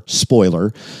governor,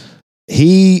 spoiler,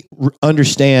 he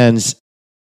understands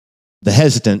the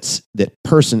hesitance that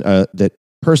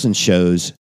person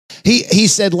shows. He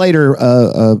said later,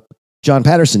 John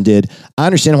Patterson did, I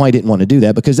understand why he didn't want to do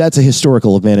that, because that's a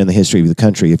historical event in the history of the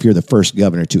country if you're the first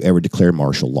governor to ever declare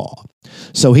martial law.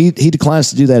 So he declines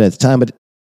to do that at the time, but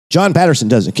John Patterson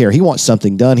doesn't care. He wants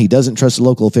something done. He doesn't trust the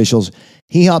local officials.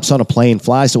 He hops on a plane,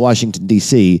 flies to Washington,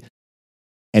 D.C.,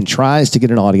 and tries to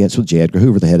get an audience with J. Edgar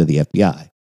Hoover, the head of the FBI.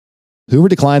 Hoover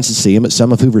declines to see him, but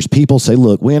some of Hoover's people say,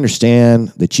 look, we understand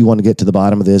that you want to get to the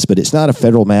bottom of this, but it's not a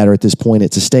federal matter at this point.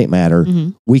 It's a state matter. Mm-hmm.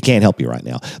 We can't help you right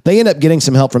now. They end up getting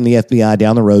some help from the FBI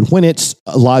down the road when it's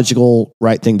a logical,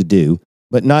 right thing to do,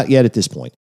 but not yet at this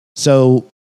point. So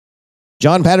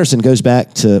John Patterson goes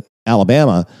back to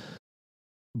Alabama,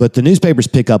 but the newspapers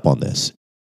pick up on this.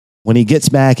 When he gets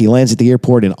back, he lands at the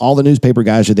airport and all the newspaper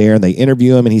guys are there and they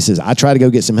interview him and he says, I try to go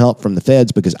get some help from the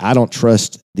feds because I don't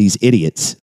trust these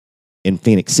idiots in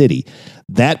Phoenix City.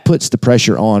 That puts the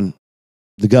pressure on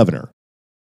the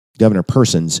Governor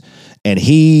Persons, and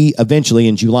he eventually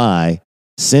in July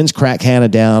sends Crack Hannah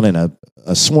down in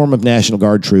a swarm of National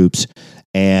Guard troops,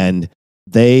 and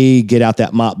they get out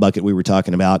that mop bucket we were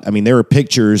talking about. I mean, there were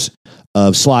pictures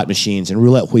of slot machines and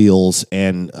roulette wheels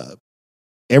and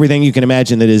everything you can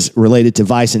imagine that is related to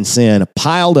vice and sin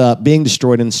piled up, being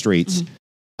destroyed in the streets.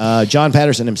 Mm-hmm. John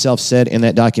Patterson himself said in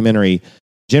that documentary,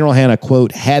 General Hannah,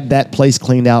 quote, had that place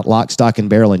cleaned out lock, stock, and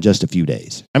barrel in just a few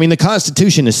days. I mean, the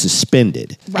Constitution is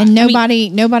suspended. Right.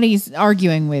 And nobody's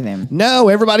arguing with him. No,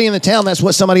 everybody in the town, that's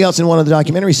what somebody else in one of the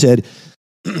documentaries said.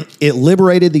 It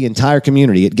liberated the entire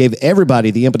community. It gave everybody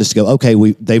the impetus to go, okay,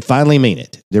 they finally mean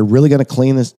it. They're really going to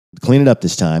clean it up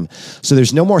this time. So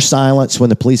there's no more silence when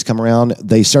the police come around.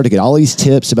 They start to get all these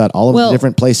tips about all of the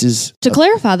different places. To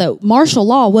clarify, though, martial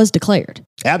law was declared.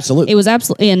 Absolutely. It was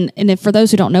absolutely, and if, for those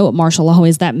who don't know what martial law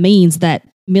is, that means that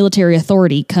military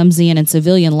authority comes in and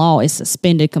civilian law is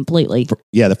suspended completely.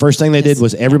 Yeah, the first thing they did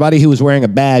was everybody who was wearing a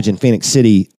badge in Phoenix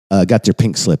City got their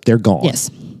pink slip. They're gone.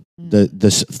 Yes.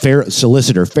 The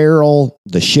solicitor Farrell,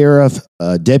 the sheriff,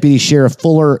 Deputy Sheriff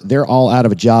Fuller, they're all out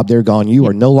of a job. They're gone. You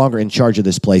are no longer in charge of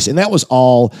this place. And that was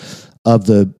all of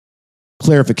the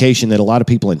clarification that a lot of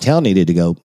people in town needed to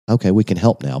go, okay, we can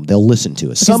help now. They'll listen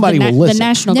to us. Because somebody will listen. The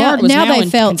National Guard was now now they in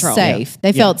felt control. safe.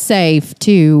 They felt safe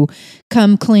to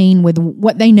come clean with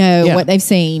what they know, what they've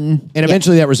seen. And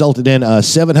eventually that resulted in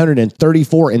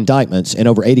 734 indictments and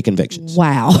over 80 convictions.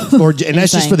 Wow. And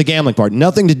that's just for the gambling part.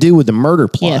 Nothing to do with the murder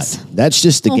plot. Yes. That's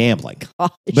just the gambling.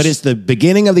 Gosh. But it's the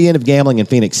beginning of the end of gambling in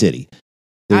Phoenix City.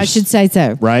 I should say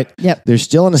so. Right? Yep. There's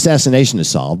still an assassination to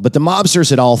solve, but the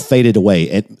mobsters had all faded away.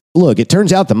 And look, it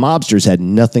turns out the mobsters had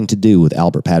nothing to do with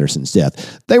Albert Patterson's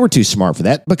death. They were too smart for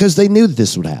that because they knew that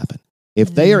this would happen.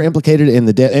 If they are implicated in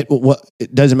the death,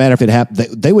 it doesn't matter if it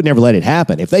happened. They would never let it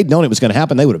happen. If they'd known it was going to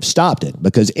happen, they would have stopped it,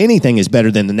 because anything is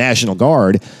better than the National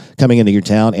Guard coming into your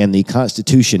town and the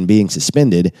Constitution being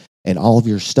suspended and all of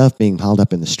your stuff being piled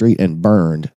up in the street and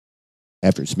burned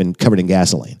after it's been covered in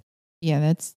gasoline.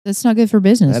 Yeah, that's not good for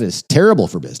business. That is terrible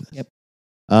for business.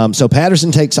 Yep. So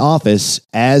Patterson takes office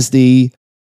as the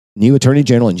new Attorney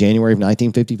General in January of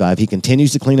 1955. He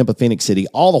continues to clean up a Phoenix City.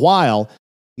 All the while,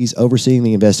 he's overseeing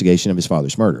the investigation of his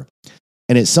father's murder.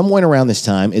 And at some point around this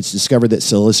time, it's discovered that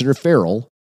Solicitor Farrell,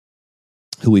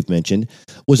 who we've mentioned,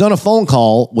 was on a phone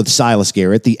call with Silas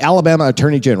Garrett, the Alabama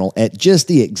Attorney General, at just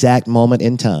the exact moment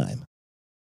in time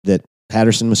that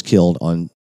Patterson was killed on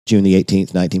June the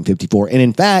 18th, 1954. And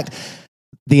in fact,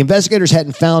 the investigators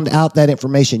hadn't found out that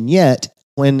information yet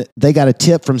when they got a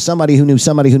tip from somebody who knew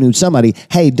somebody who knew somebody.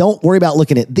 Hey, don't worry about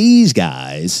looking at these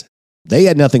guys. They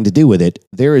had nothing to do with it.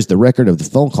 There is the record of the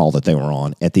phone call that they were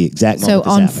on at the exact moment. So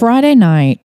on Friday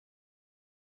night,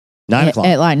 9 o'clock.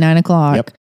 At like 9 o'clock,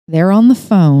 Yep. they're on the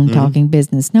phone talking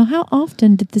business. Now, how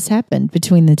often did this happen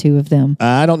between the two of them?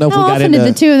 I don't know if How we got often into...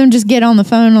 did the two of them just get on the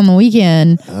phone on the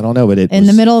weekend I don't know, but it in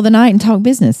the middle of the night and talk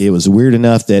business? It was weird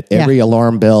enough that every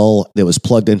alarm bell that was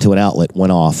plugged into an outlet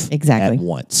went off Exactly. at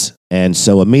once. And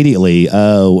so immediately,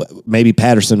 maybe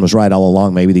Patterson was right all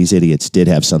along. Maybe these idiots did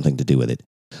have something to do with it.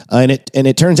 And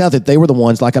it turns out that they were the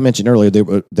ones, like I mentioned earlier,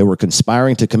 they were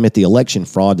conspiring to commit the election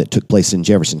fraud that took place in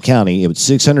Jefferson County. It was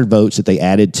 600 votes that they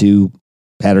added to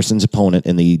Patterson's opponent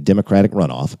in the Democratic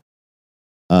runoff.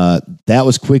 That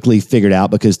was quickly figured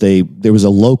out because there was a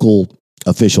local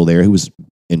official there who was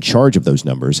in charge of those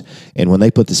numbers, and when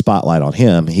they put the spotlight on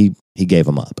him, he gave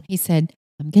them up. He said,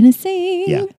 "I'm gonna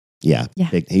sing." Yeah.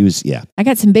 He was. Yeah. I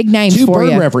got some big names Two for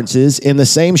bird you. references in the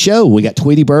same show. We got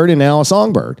Tweety Bird and now a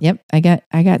songbird. Yep, I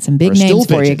got some big Or a names stool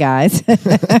for you pigeon. guys.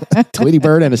 Tweety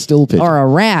Bird and a stool pigeon. Or a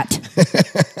rat.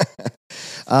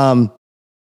 And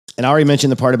I already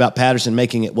mentioned the part about Patterson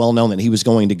making it well known that he was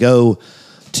going to go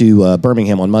to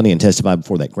Birmingham on Monday and testify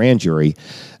before that grand jury.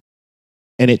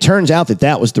 And it turns out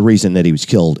that was the reason that he was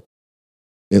killed,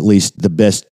 at least the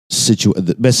best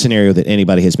scenario that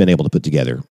anybody has been able to put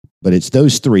together. But it's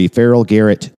those three, Farrell,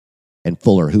 Garrett, and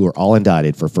Fuller, who are all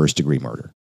indicted for first-degree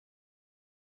murder.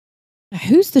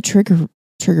 Who's the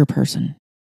trigger person?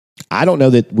 I don't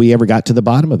know that we ever got to the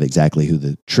bottom of exactly who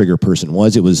the trigger person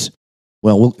was. It was,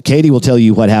 Katie will tell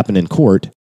you what happened in court.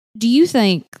 Do you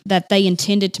think that they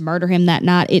intended to murder him that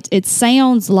night? It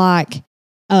sounds like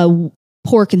a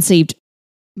poor conceived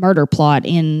murder plot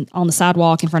on the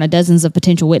sidewalk in front of dozens of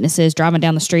potential witnesses, driving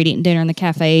down the street, eating dinner in the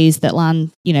cafes that line,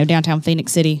 downtown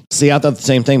Phoenix City. See, I thought the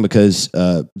same thing because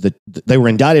they were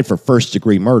indicted for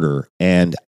first-degree murder,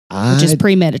 and which is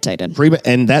premeditated.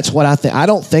 And that's what I think. I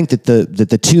don't think that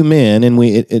the two men, and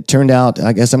it turned out,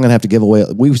 I guess I'm going to have to give away.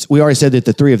 We already said that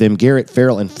the three of them, Garrett,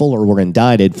 Farrell, and Fuller, were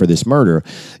indicted for this murder.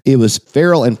 It was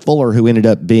Farrell and Fuller who ended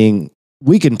up being.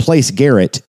 We can place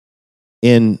Garrett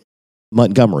in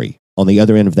Montgomery on the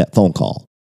other end of that phone call,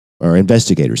 or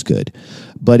investigators could.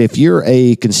 But if you're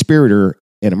a conspirator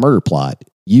in a murder plot,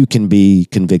 you can be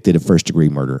convicted of first-degree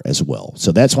murder as well.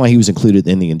 So that's why he was included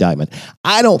in the indictment.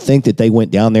 I don't think that they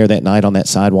went down there that night on that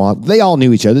sidewalk. They all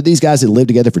knew each other. These guys had lived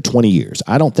together for 20 years.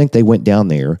 I don't think they went down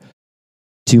there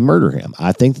to murder him.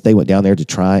 I think that they went down there to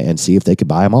try and see if they could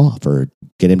buy him off or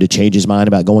get him to change his mind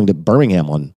about going to Birmingham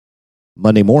on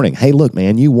Monday morning. Hey, look,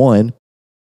 man, you won.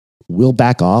 We'll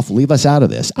back off. Leave us out of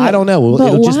this. I don't know.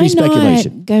 It'll just be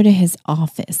speculation. Not go to his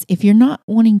office if you're not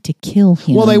wanting to kill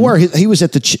him? Well, they were. He was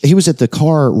at the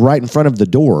car right in front of the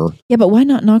door. Yeah, but why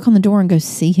not knock on the door and go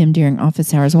see him during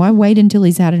office hours? Why wait until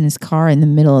he's out in his car in the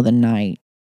middle of the night?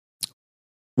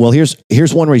 Well,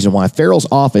 here's one reason why.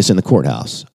 Farrell's office in the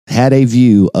courthouse had a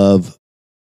view of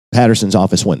Patterson's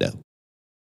office window,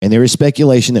 and there is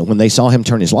speculation that when they saw him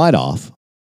turn his light off,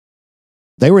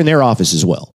 they were in their office as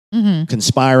well. Mm-hmm.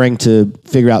 Conspiring to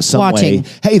figure out some way.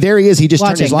 Hey, there he is. He just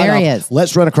turned his light off.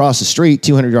 Let's run across the street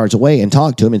 200 yards away and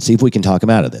talk to him and see if we can talk him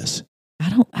out of this. I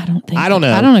don't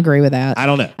know. I don't agree with that. I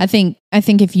don't know. I think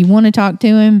if you want to talk to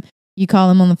him, you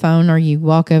call him on the phone or you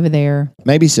walk over there.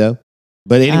 Maybe so.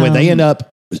 But anyway, they end up,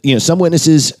 some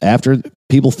witnesses, after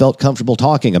people felt comfortable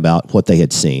talking about what they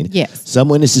had seen. Yes. Some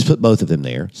witnesses put both of them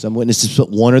there. Some witnesses put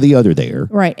one or the other there.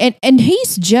 Right. And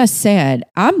he's just said,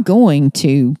 I'm going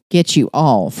to get you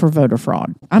all for voter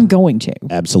fraud. I'm going to.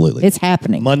 Absolutely. It's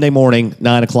happening. Monday morning,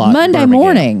 9:00. Monday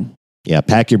morning. Yeah,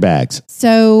 pack your bags.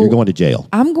 So you're going to jail.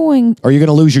 I'm going. Or you're going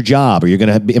to lose your job, or you're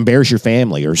going to embarrass your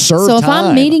family, or serve time. So if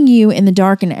I'm meeting you in the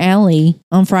darkened alley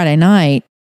on Friday night,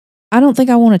 I don't think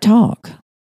I want to talk.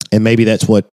 And maybe that's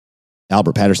what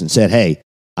Albert Patterson said. Hey,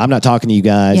 I'm not talking to you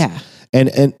guys. Yeah.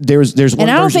 And there's one.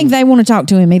 And I don't think they want to talk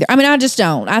to him either. I mean, I just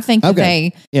don't. I think that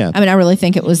they. Yeah. I mean, I really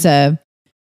think it was.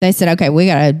 They said, okay, we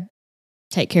got to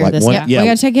take care of this. We got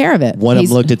to take care of it. One of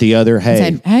them looked at the other. Hey,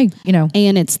 said, hey,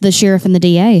 and it's the sheriff and the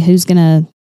DA who's coming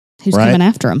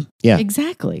after him. Yeah,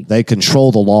 exactly. They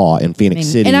control the law in Phoenix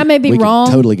City, and I may be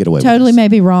wrong. Totally get away. Totally may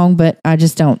be wrong, but I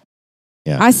just don't.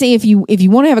 Yeah. I see if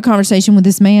you want to have a conversation with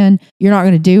this man, you're not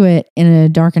going to do it in a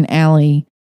darkened alley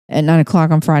at 9:00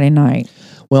 on Friday night.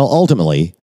 Well,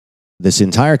 ultimately, this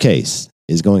entire case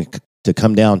is going to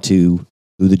come down to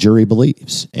who the jury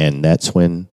believes, and that's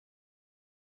when.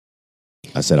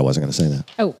 I said I wasn't going to say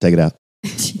that. Oh, take it out.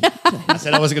 I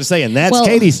said I wasn't going to say, and that's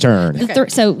Katie's turn.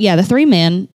 The three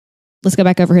men. Let's go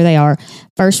back over who they are.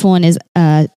 First one is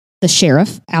the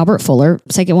sheriff, Albert Fuller.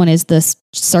 Second one is the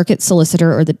circuit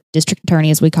solicitor, or the district attorney,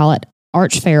 as we call it,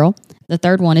 Arch Farrell. The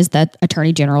third one is the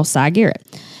attorney general, Cy Garrett.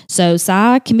 So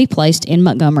Cy can be placed in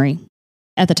Montgomery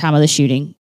at the time of the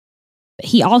shooting.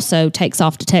 He also takes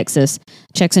off to Texas,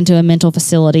 checks into a mental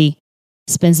facility,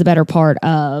 spends the better part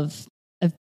of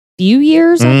a few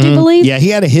years, I do believe. Yeah, he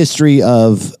had a history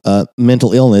of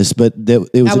mental illness, but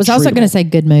it was. I was also going to say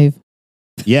good move.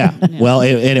 Yeah. Well,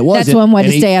 and it was. That's one way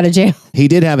to stay out of jail. He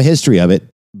did have a history of it,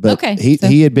 but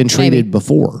he had been treated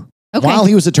before while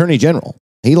he was attorney general.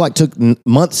 He took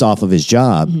months off of his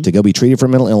job to go be treated for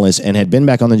mental illness, and had been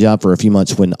back on the job for a few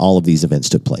months when all of these events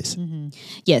took place. Mm-hmm.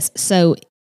 Yes. So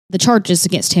the charges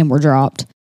against him were dropped.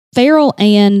 Farrell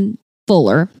and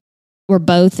Fuller were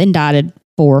both indicted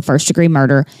for first-degree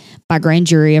murder by grand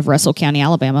jury of Russell County,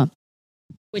 Alabama,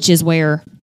 which is where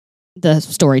the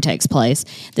story takes place.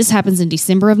 This happens in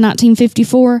December of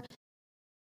 1954.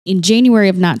 In January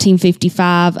of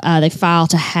 1955, they file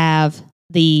to have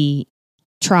the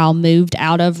trial moved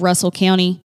out of Russell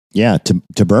County. Yeah,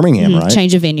 to Birmingham, right?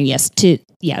 Change of venue, yes. To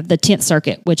the 10th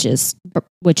Circuit, which is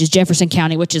Jefferson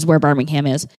County, which is where Birmingham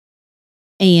is.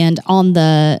 And on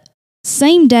the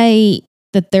same day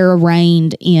that they're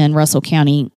arraigned in Russell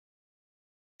County,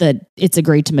 it's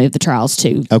agreed to move the trials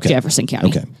to Jefferson County.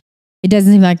 Okay. It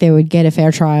doesn't seem like they would get a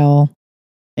fair trial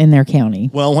in their county.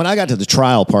 Well, when I got to the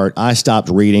trial part, I stopped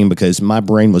reading because my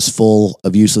brain was full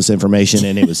of useless information,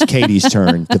 and it was Katie's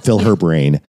turn to fill her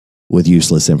brain with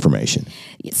useless information.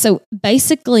 So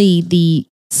basically, the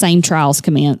same trials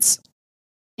commence,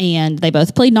 and they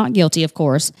both plead not guilty, of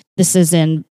course. This is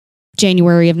in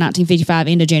January of 1955,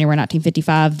 into January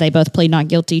 1955. They both plead not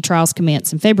guilty. Trials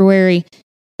commence in February.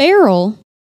 Farrell,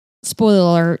 spoiler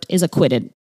alert, is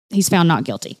acquitted. He's found not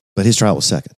guilty. But his trial was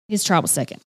second. His trial was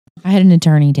second. I had an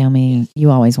attorney tell me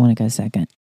you always want to go second,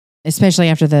 especially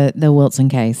after the Wilson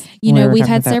case. We've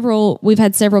had several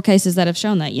cases that have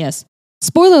shown that. Yes.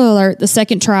 Spoiler alert: the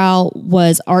second trial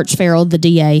was Arch Farrell, the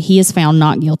DA. He is found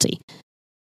not guilty.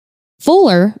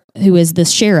 Fuller, who is the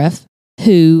sheriff,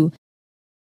 who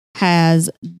has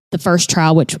the first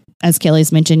trial, which, as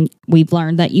Kelly's mentioned, we've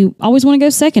learned that you always want to go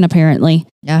second. Apparently,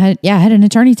 I had an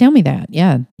attorney tell me that.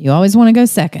 Yeah, you always want to go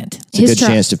second. It's a good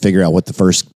chance to figure out what the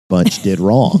first bunch did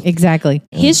wrong. Exactly.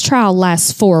 His trial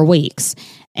lasts 4 weeks,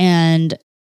 and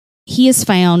he is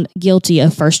found guilty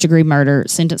of first-degree murder,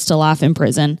 sentenced to life in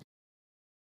prison.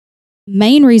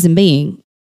 Main reason being,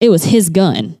 it was his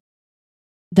gun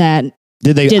that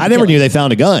I never knew they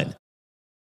found a gun.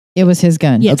 It was his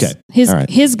gun. Yes. Okay.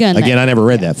 His gun. Again, I never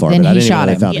read that far, Then but I he didn't shot know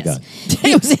they him. found a Yes.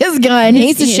 gun. It was his gun.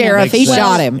 He's the sheriff. He Makes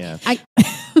shot sense. him. Yeah.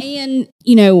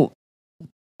 And,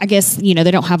 I guess, they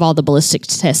don't have all the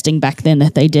ballistics testing back then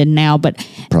that they did now, but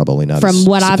Probably not. from as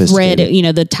what I've read,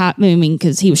 sophisticated. the type,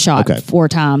 because he was shot 4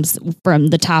 times, from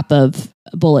the type of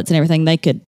bullets and everything, they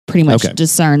could pretty much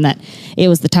discern that it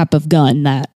was the type of gun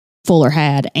that Fuller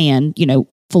had. And,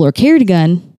 Fuller carried a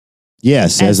gun.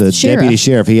 Yes, as a deputy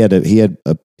sheriff,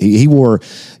 he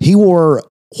wore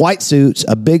white suits,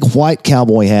 a big white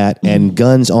cowboy hat, and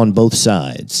guns on both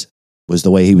sides. Was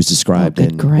the way he was described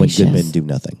in When Good Men Do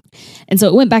Nothing. And so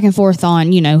it went back and forth on,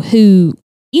 who,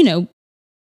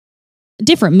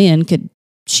 different men could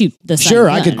shoot the same Sure,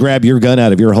 gun. I could grab your gun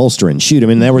out of your holster and shoot him.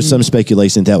 And there was some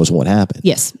speculation that was what happened.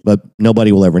 Yes. But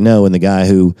nobody will ever know. And the guy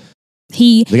who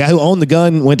owned the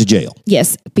gun went to jail.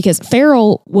 Yes, because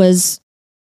Farrell was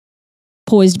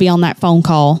poised to be on that phone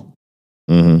call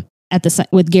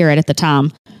with Garrett at the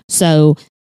time. So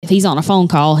if he's on a phone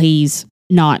call, he's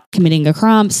not committing a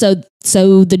crime. So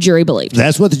the jury believed.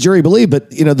 That's what the jury believed.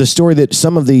 But, the story that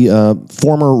some of the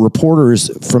former reporters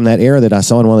from that era that I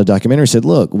saw in one of the documentaries said,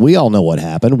 look, we all know what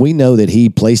happened. We know that he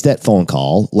placed that phone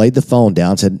call, laid the phone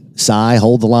down, said, "Cy,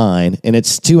 hold the line." And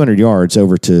it's 200 yards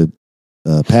over to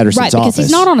Patterson's right, because office.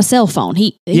 he's not on a cell phone.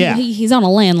 He's on a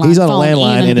landline. He's on a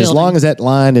landline, and as long as that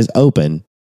line is open,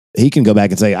 he can go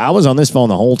back and say, "I was on this phone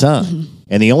the whole time." Mm-hmm.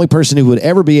 And the only person who would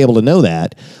ever be able to know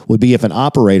that would be if an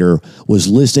operator was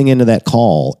listening into that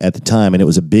call at the time, and it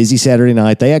was a busy Saturday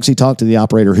night. They actually talked to the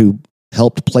operator who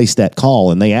helped place that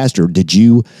call, and they asked her, "Did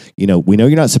you, we know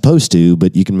you're not supposed to,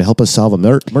 but you can help us solve a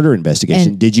murder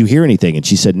investigation. Did you hear anything?" And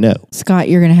she said no. Scott,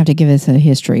 you're going to have to give us a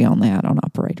history on that, on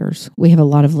operators. We have a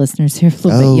lot of listeners who are a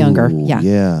little bit younger.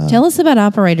 Yeah. Tell us about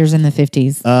operators in the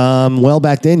 50s. Well,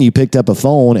 back then you picked up a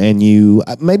phone and you,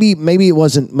 maybe it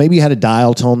wasn't, maybe you had a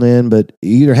dial tone then, but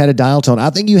you either had a dial tone.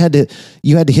 I think you had to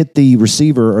hit the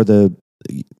receiver or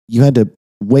you had to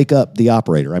wake up the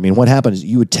operator. I mean, what happened is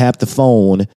you would tap the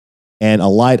phone, and a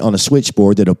light on a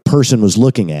switchboard that a person was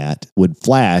looking at would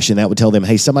flash, and that would tell them,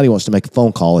 "Hey, somebody wants to make a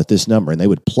phone call at this number." And they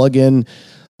would plug in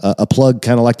a plug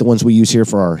kind of like the ones we use here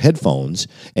for our headphones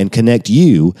and connect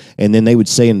you. And then they would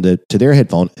say to their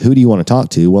headphone, "Who do you want to talk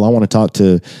to?" "Well, I want to talk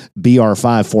to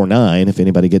BR549, if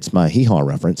anybody gets my hee-haw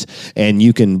reference. And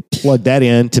you can plug that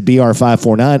in to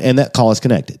BR549, and that call is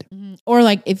connected. Or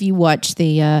like if you watch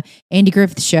the Andy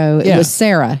Griffith show, it was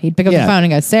Sarah. He'd pick up the phone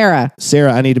and go, "Sarah,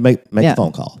 I need to make a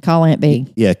phone call. Call Aunt B."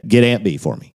 Yeah, get Aunt B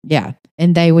for me. Yeah.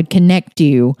 And they would connect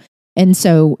you. And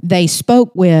so they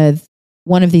spoke with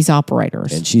one of these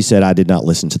operators. And she said, "I did not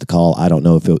listen to the call. I don't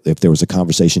know if there was a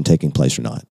conversation taking place or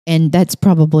not." And that's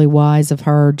probably wise of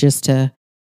her, just to,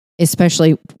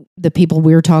 especially the people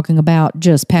we were talking about,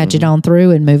 just patch it on through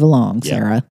and move along,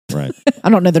 Sarah. Right. I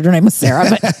don't know that her name was Sarah,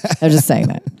 but I was just saying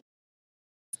that.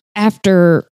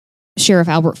 After Sheriff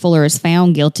Albert Fuller is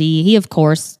found guilty, he, of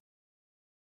course,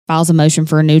 files a motion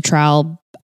for a new trial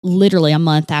literally a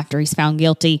month after he's found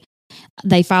guilty.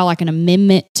 They file like an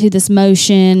amendment to this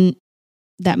motion.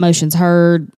 That motion's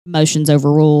heard, motion's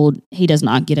overruled. He does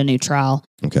not get a new trial.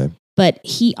 Okay. But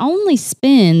he only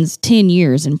spends 10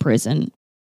 years in prison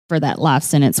for that life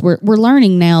sentence. We're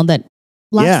learning now that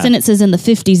life sentences in the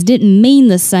 50s didn't mean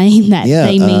the same that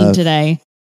they mean today.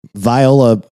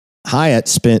 Viola Hyatt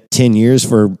spent 10 years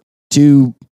for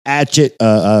 2 hatchet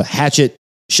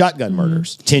shotgun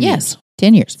murders. 10 years.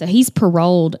 10 years. So he's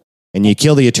paroled. And you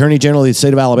kill the Attorney General of the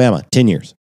state of Alabama. 10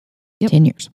 years. Yep. 10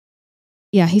 years.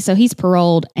 Yeah, he's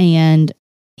paroled, and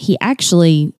he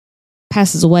actually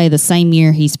passes away the same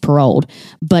year he's paroled.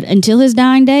 But until his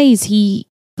dying days, he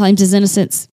claims his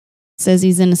innocence, says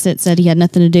he's innocent, said he had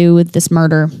nothing to do with this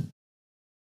murder.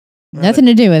 Nothing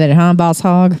to do with it, huh, Boss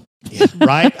Hog? Yeah,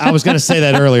 right? I was going to say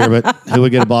that earlier, but who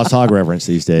would get a Boss Hog reference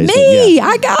these days? Me!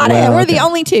 I got it. We're the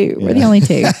only two. Yeah. We're the only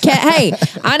two. Hey,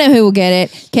 I know who will get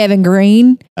it. Kevin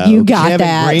Green. You got Kevin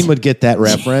that. Green would get that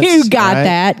reference. You got right?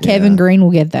 that. Kevin Green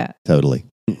will get that. Totally.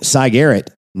 Cy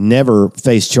Garrett never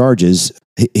faced charges.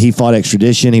 He fought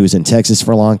extradition. He was in Texas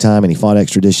for a long time, and he fought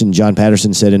extradition. John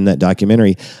Patterson said in that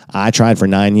documentary, I tried for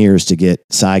 9 years to get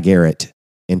Cy Garrett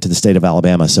into the state of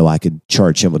Alabama so I could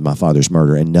charge him with my father's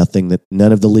murder, and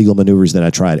none of the legal maneuvers that I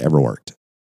tried ever worked.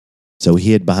 So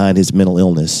he hid behind his mental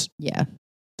illness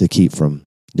to keep from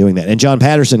doing that. And John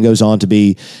Patterson goes on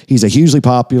to he's a hugely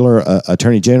popular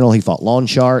attorney general. He fought loan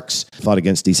sharks, fought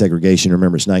against desegregation.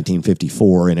 Remember, it's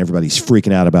 1954, and everybody's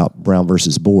freaking out about Brown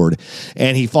versus Board.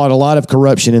 And he fought a lot of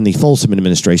corruption in the Folsom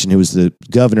administration, who was the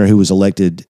governor who was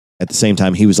elected at the same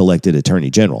time he was elected attorney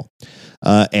general.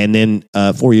 And then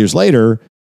 4 years later,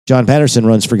 John Patterson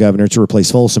runs for governor to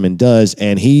replace Folsom and does,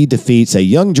 and he defeats a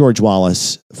young George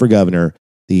Wallace for governor,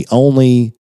 the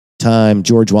only time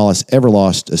George Wallace ever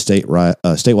lost a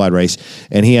statewide race.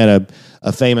 And he had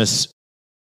a famous,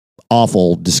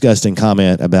 awful, disgusting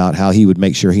comment about how he would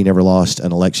make sure he never lost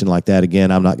an election like that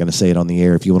again. I'm not going to say it on the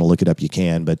air. If you want to look it up, you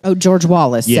can. But George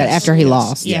Wallace said after he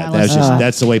lost. Yeah,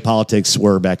 that's the way politics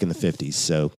were back in the 50s.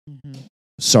 So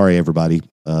sorry, everybody.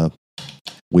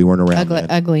 We weren't around then.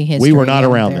 Ugly history. We were not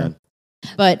around then.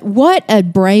 But what a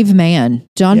brave man,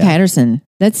 John Patterson.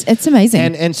 It's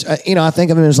amazing. And I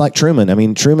think of him as like Truman. I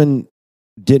mean, Truman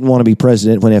didn't want to be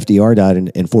president when FDR died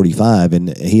in 45.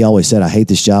 And he always said, I hate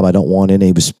this job. I don't want it. And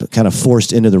he was kind of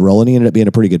forced into the role, and he ended up being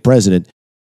a pretty good president.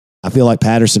 I feel like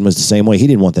Patterson was the same way. He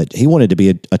didn't want that. He wanted to be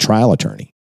a trial attorney.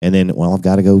 And then, I've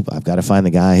got to find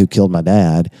the guy who killed my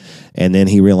dad. And then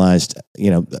he realized,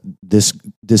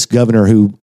 this governor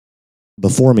who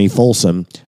before me, Folsom,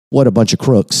 what a bunch of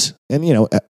crooks. And,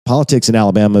 politics in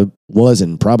Alabama was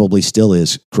and probably still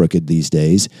is crooked these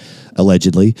days,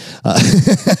 allegedly.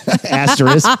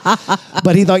 Asterisk.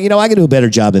 But he thought, I can do a better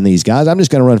job than these guys. I'm just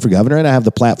going to run for governor, and I have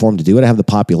the platform to do it. I have the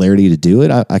popularity to do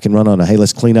it. I can run on hey,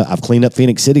 let's clean up. I've cleaned up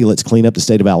Phoenix City. Let's clean up the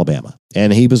state of Alabama.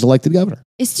 And he was elected governor.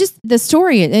 It's just the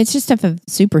story. It's just stuff of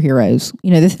superheroes.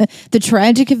 The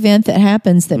tragic event that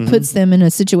happens that puts them in a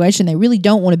situation they really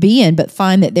don't want to be in, but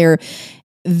find that they're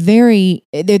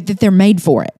made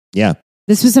for it. Yeah.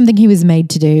 This was something he was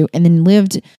made to do, and then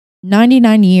lived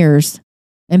 99 years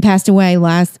and passed away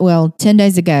 10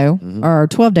 days ago or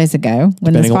 12 days ago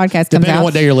when this podcast comes out. Depending on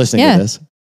what day you're listening to this.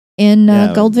 In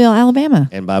Goldville, Alabama.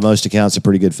 And by most accounts, a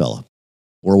pretty good fellow.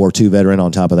 World War II veteran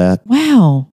on top of that.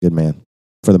 Wow. Good man,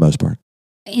 for the most part.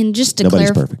 And just to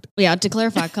Nobody's perfect. Yeah, to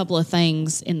clarify a couple of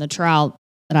things in the trial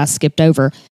that I skipped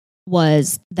over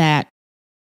was that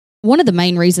one of the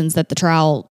main reasons that the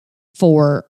trial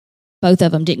for both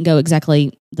of them didn't go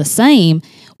exactly the same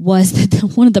was that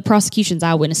one of the prosecution's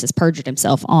eyewitnesses perjured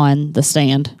himself on the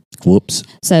stand. Whoops.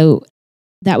 So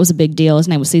that was a big deal. His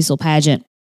name was Cecil Paget,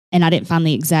 and I didn't find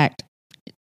the exact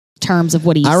terms of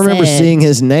what he said. I remember seeing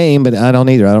his name, but I don't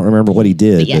either. I don't remember what he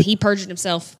did. But yeah, he perjured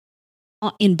himself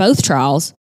in both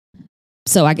trials.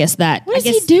 So I guess that... What is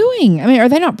he doing? I mean, are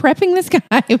they not prepping this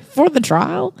guy for the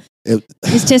trial?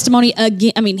 His testimony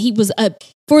again. I mean, he was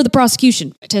for the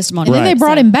prosecution testimony. And then they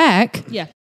brought him back. Yeah.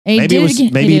 Maybe he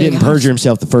didn't perjure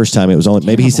himself the first time. It was only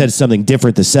maybe he said something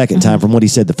different the second time from what he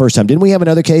said the first time. Didn't we have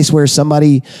another case where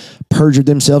somebody perjured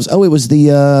themselves? Oh, it was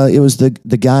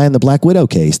the guy in the Black Widow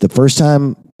case. The first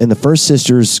time in the first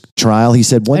sister's trial, he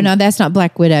said one. Oh no, that's not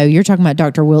Black Widow. You're talking about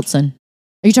Dr. Wilson.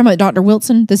 Are you talking about Dr.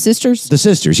 Wilson, the sisters? The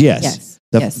sisters, yes.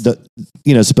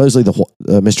 Supposedly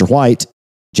Mr. White,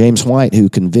 James White, who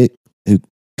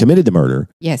committed the murder.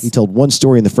 Yes. He told one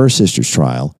story in the first sister's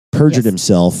trial, perjured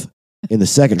himself in the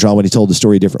second trial when he told the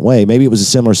story a different way. Maybe it was a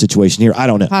similar situation here. I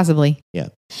don't know. Possibly. Yeah.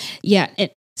 Yeah.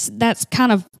 That's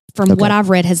kind of, from what I've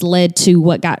read, has led to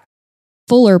what got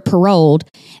Fuller paroled.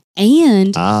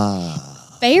 And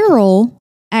Farrell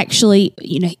actually,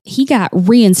 he got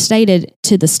reinstated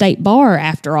to the state bar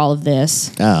after all of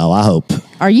this. Oh, I hope.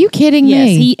 Are you kidding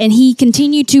me? He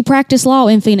continued to practice law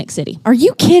in Phoenix City. Are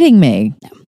you kidding me?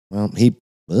 Well,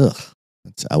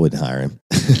 I wouldn't hire him.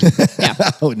 Yeah.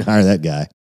 I wouldn't hire that guy.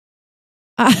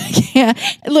 I can't.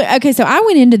 Look, okay, so I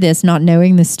went into this not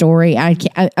knowing the story.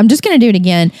 I'm just going to do it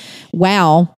again.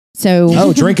 Wow.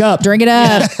 So drink up. Drink it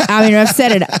up. I mean, I've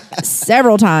said it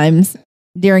several times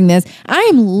during this. I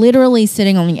am literally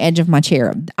sitting on the edge of my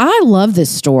chair. I love this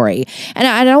story. And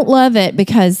I don't love it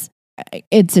because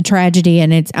it's a tragedy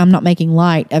and I'm not making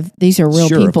light of these are real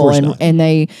people and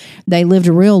they lived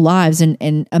real lives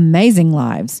and amazing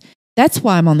lives. That's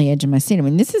why I'm on the edge of my seat. I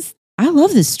mean, I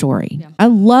love this story. Yeah. I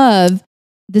love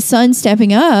the son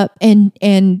stepping up and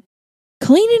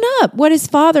cleaning up what his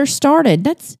father started.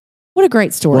 What a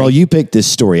great story. Well, you picked this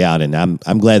story out, and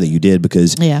I'm glad that you did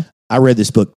because I read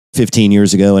this book 15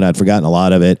 years ago, and I'd forgotten a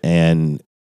lot of it, and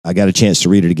I got a chance to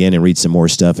read it again and read some more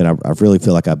stuff, and I really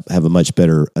feel like I have a much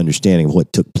better understanding of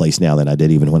what took place now than I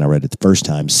did even when I read it the first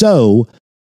time. So,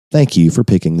 thank you for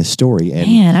picking this story. And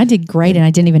man, I did great, and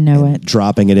I didn't even know it.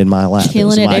 Dropping it in my lap.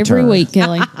 Killing it every week,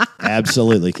 Kelly.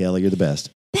 Absolutely, Kelly. You're the best.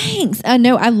 Thanks.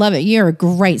 No, I love it. You're a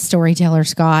great storyteller,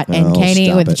 Scott. And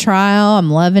Katie with the trial.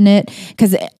 I'm loving it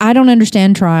because I don't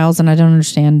understand trials and I don't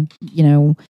understand,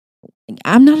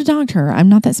 I'm not a doctor. I'm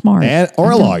not that smart.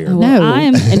 Or a lawyer. No. I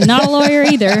am not a lawyer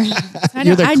either.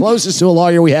 You're the closest to a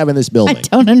lawyer we have in this building. I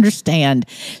don't understand.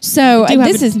 So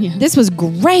this was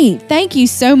great. Thank you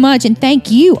so much. And thank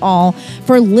you all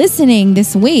for listening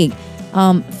this week.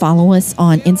 Follow us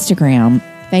on Instagram,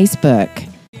 Facebook,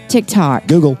 TikTok.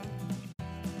 Google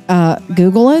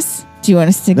us. Do you want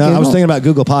us to Google? I was thinking about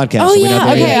Google Podcasts. Oh,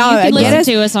 yeah. Okay. You can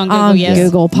listen to us on Google, yes.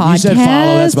 Google Podcasts. You said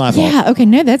follow. That's my fault. Yeah. Okay.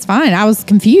 No, that's fine. I was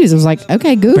confused. I was like,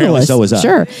 okay, Google Apparently us. So was I.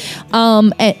 Sure.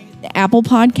 At Apple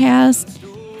Podcasts,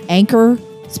 Anchor,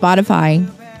 Spotify,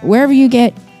 wherever you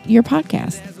get your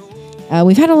podcasts.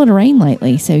 We've had a little rain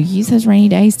lately, so use those rainy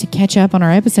days to catch up on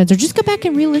our episodes or just go back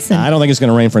and re-listen. I don't think it's going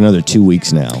to rain for another 2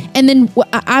 weeks now. And then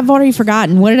I've already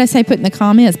forgotten. What did I say? Put in the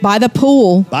comments. By the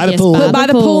pool. By the pool. Put by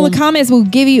the pool in the comments. We'll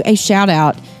give you a shout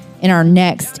out in our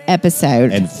next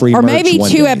episode. And free or merch maybe one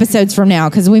 2 day. episodes from now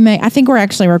because I think we're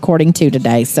actually recording 2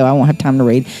 today, so I won't have time to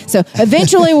read. So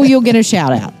eventually you'll get a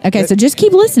shout out. Okay, so just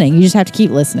keep listening. You just have to keep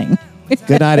listening.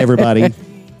 Good night, everybody.